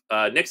stuff.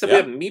 Next up, we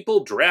have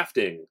Meeple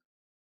Drafting,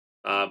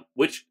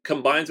 which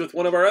combines with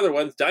one of our other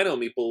ones, Dino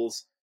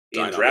Meeples,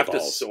 in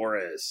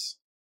Draftosaurus.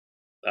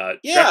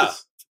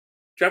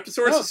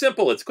 Draftosaurus is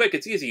simple. It's quick.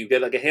 It's easy. You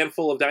get like a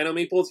handful of Dino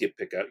Meeples. You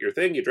pick out your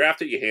thing. You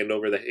draft it. You hand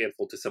over the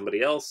handful to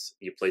somebody else.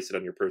 You place it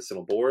on your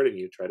personal board, and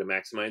you try to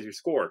maximize your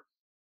score.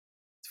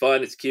 It's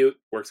fun. It's cute.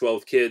 Works well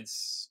with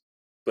kids.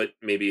 But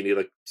maybe you need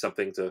like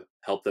something to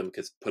help them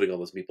because putting all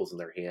those Meeples in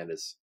their hand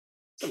is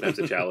sometimes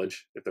a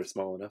challenge if they're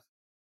small enough.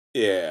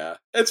 Yeah,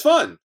 it's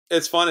fun.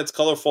 It's fun. It's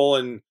colorful,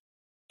 and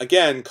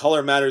again,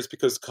 color matters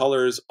because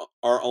colors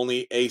are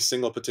only a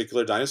single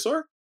particular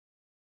dinosaur,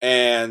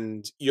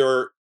 and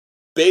you're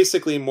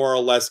basically more or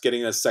less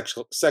getting a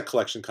set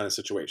collection kind of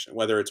situation,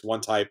 whether it's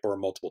one type or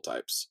multiple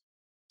types.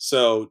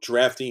 So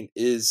drafting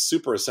is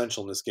super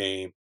essential in this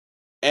game,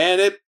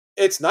 and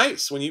it's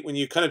nice when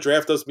you kind of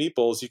draft those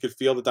meeples. You could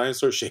feel the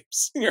dinosaur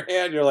shapes in your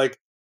hand. You're like,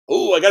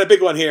 "Oh, I got a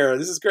big one here.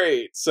 This is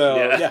great." So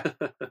yeah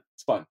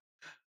it's fun.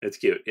 It's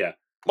cute. Yeah,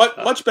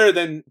 much better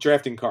than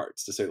drafting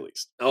cards, to say the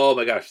least. Oh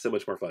my gosh, so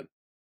much more fun.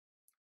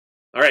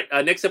 All right,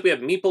 next up we have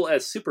Meeple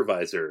as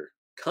supervisor,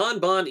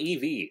 Kanban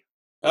EV.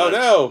 Oh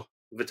no.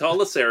 Vital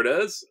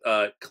Lacerda's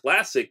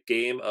classic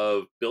game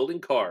of building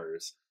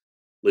cars,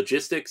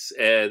 logistics,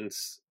 and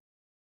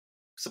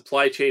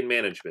supply chain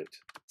management.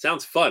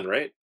 Sounds fun,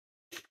 right?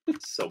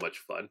 So much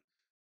fun.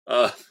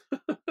 So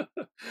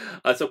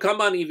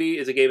Kanban EV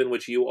is a game in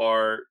which you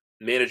are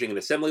managing an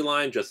assembly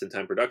line,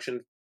 just-in-time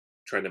production,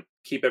 trying to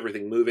keep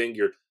everything moving.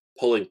 You're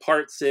pulling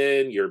parts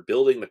in, you're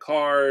building the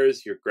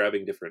cars, you're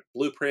grabbing different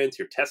blueprints,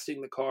 you're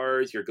testing the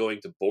cars, you're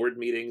going to board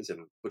meetings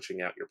and pushing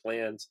out your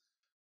plans.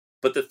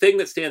 But the thing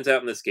that stands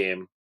out in this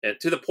game, and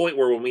to the point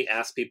where when we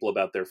ask people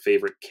about their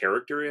favorite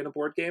character in a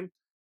board game,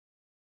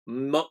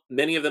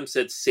 many of them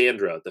said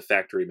Sandra, the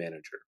factory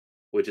manager,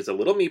 which is a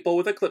little meeple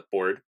with a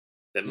clipboard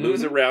that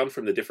moves around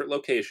from the different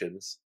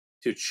locations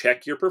to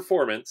check your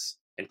performance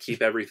and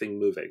keep everything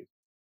moving.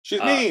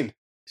 She's mean.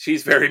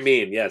 She's very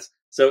mean, yes.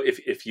 So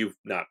if you've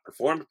not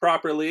performed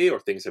properly, or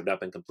things have not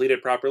been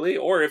completed properly,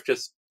 or if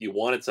just you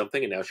wanted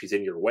something and now she's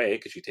in your way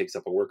because she takes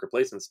up a worker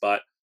placement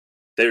spot,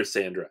 there's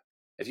Sandra.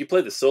 If you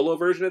play the solo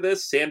version of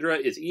this, Sandra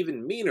is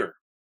even meaner.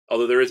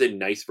 Although there is a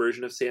nice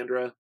version of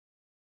Sandra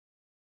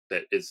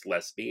that is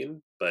less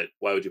mean, but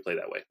why would you play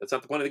that way? That's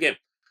not the point of the game.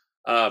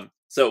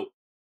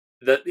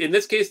 In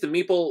this case,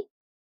 the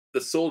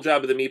sole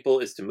job of the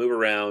meeple is to move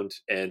around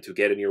and to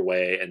get in your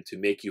way and to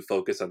make you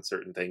focus on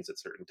certain things at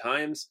certain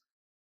times.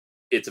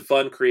 It's a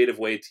fun, creative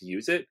way to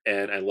use it,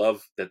 and I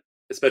love that,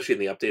 especially in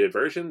the updated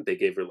version, they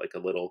gave her like a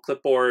little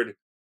clipboard.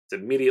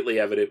 It's immediately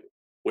evident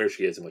where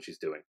she is and what she's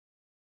doing.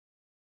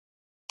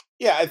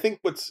 Yeah, I think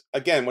what's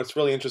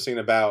really interesting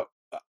about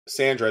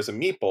Sandra as a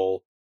meeple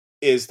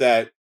is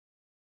that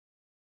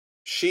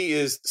she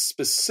is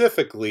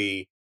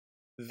specifically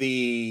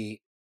the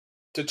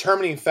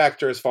determining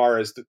factor as far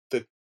as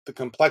the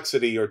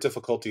complexity or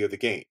difficulty of the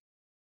game,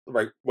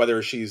 right?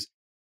 Whether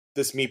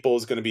this meeple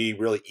is going to be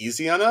really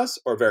easy on us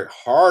or very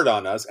hard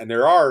on us, and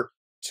there are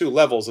two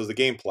levels of the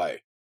gameplay.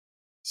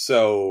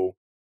 So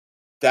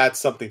that's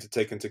something to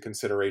take into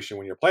consideration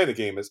when you're playing the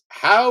game, is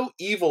how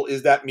evil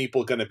is that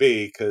meeple going to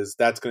be, because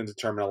that's going to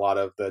determine a lot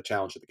of the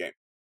challenge of the game.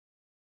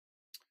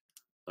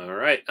 All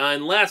right.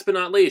 And last but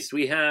not least,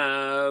 we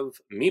have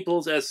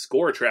Meeples as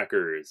score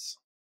trackers.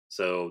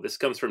 So this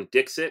comes from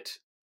Dixit,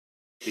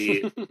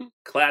 the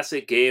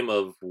classic game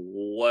of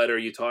what are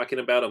you talking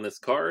about on this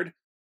card?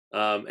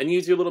 And you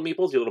use your little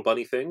meeples, your little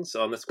bunny things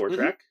on the score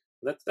track.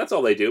 That's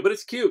all they do, but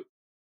it's cute.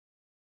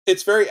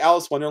 It's very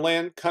Alice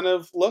Wonderland kind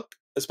of look,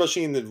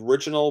 especially in the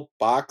original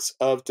box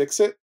of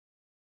Dixit.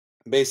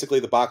 Basically,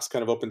 the box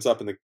kind of opens up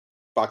and the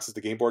box is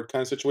the game board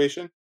kind of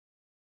situation.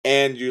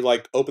 And you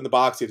like open the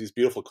box, you have these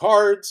beautiful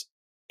cards,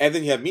 and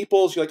then you have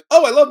Meeples. You're like,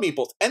 oh, I love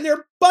Meeples. And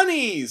they're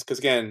bunnies! Because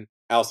again,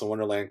 Alice in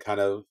Wonderland kind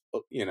of,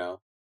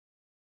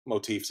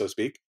 motif, so to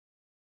speak.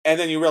 And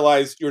then you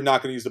realize you're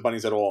not going to use the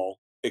bunnies at all,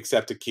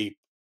 except to keep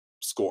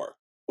score.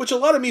 Which a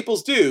lot of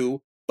Meeples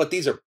do, but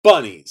these are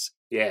bunnies.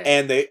 Yeah.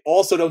 And they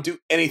also don't do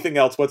anything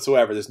else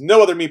whatsoever. There's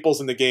no other Meeples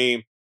in the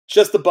game,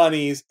 just the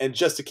bunnies, and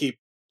just to keep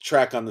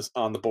track on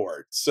the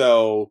board.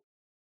 So,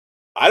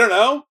 I don't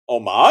know,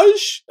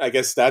 homage? I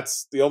guess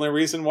that's the only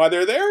reason why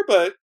they're there,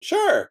 but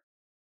sure.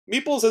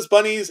 Meeples as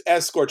bunnies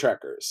as score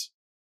trackers.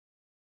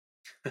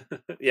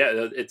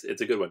 Yeah, it's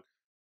a good one.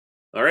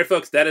 All right,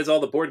 folks, that is all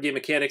the board game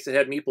mechanics that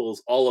had Meeples,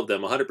 all of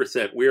them,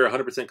 100%. We're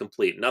 100%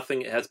 complete.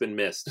 Nothing has been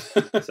missed.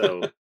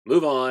 So,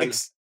 move on.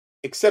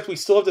 Except we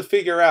still have to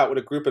figure out what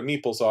a group of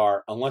Meeples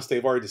are, unless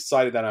they've already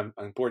decided that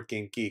on Board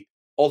Game Geek.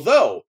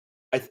 Although,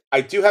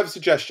 I do have a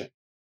suggestion.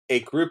 A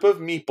group of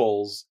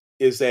Meeples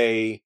is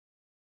a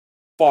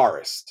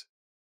forest.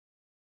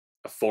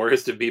 A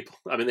forest of Meeples?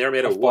 I mean, they're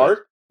made of wood.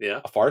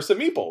 Yeah. A forest of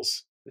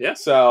Meeples. Yeah.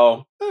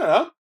 So, I don't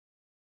know.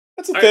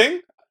 That's a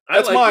thing.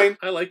 That's mine.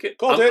 I like it.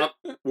 Called it.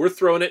 We're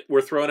throwing it.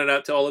 We're throwing it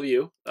out to all of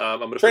you. I'm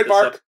going to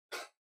trademark.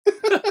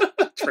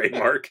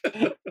 Trademark.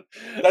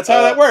 That's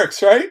how that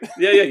works, right?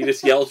 Yeah. You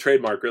just yell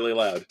trademark really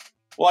loud.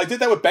 Well, I did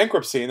that with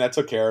bankruptcy, and that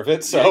took care of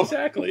it. So yeah,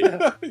 exactly.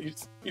 Yeah.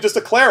 you just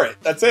declare it.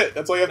 That's it.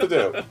 That's all you have to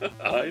do.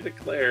 I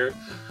declare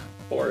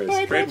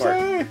forest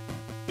trademark.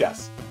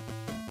 Yes.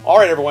 All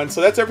right, everyone. So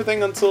that's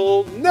everything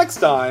until next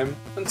time.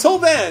 Until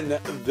then,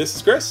 this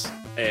is Chris.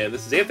 And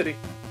this is Anthony.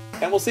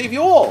 And we'll save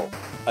you all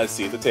a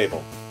seat at the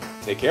table.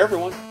 Take care,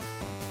 everyone.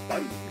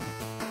 Bye.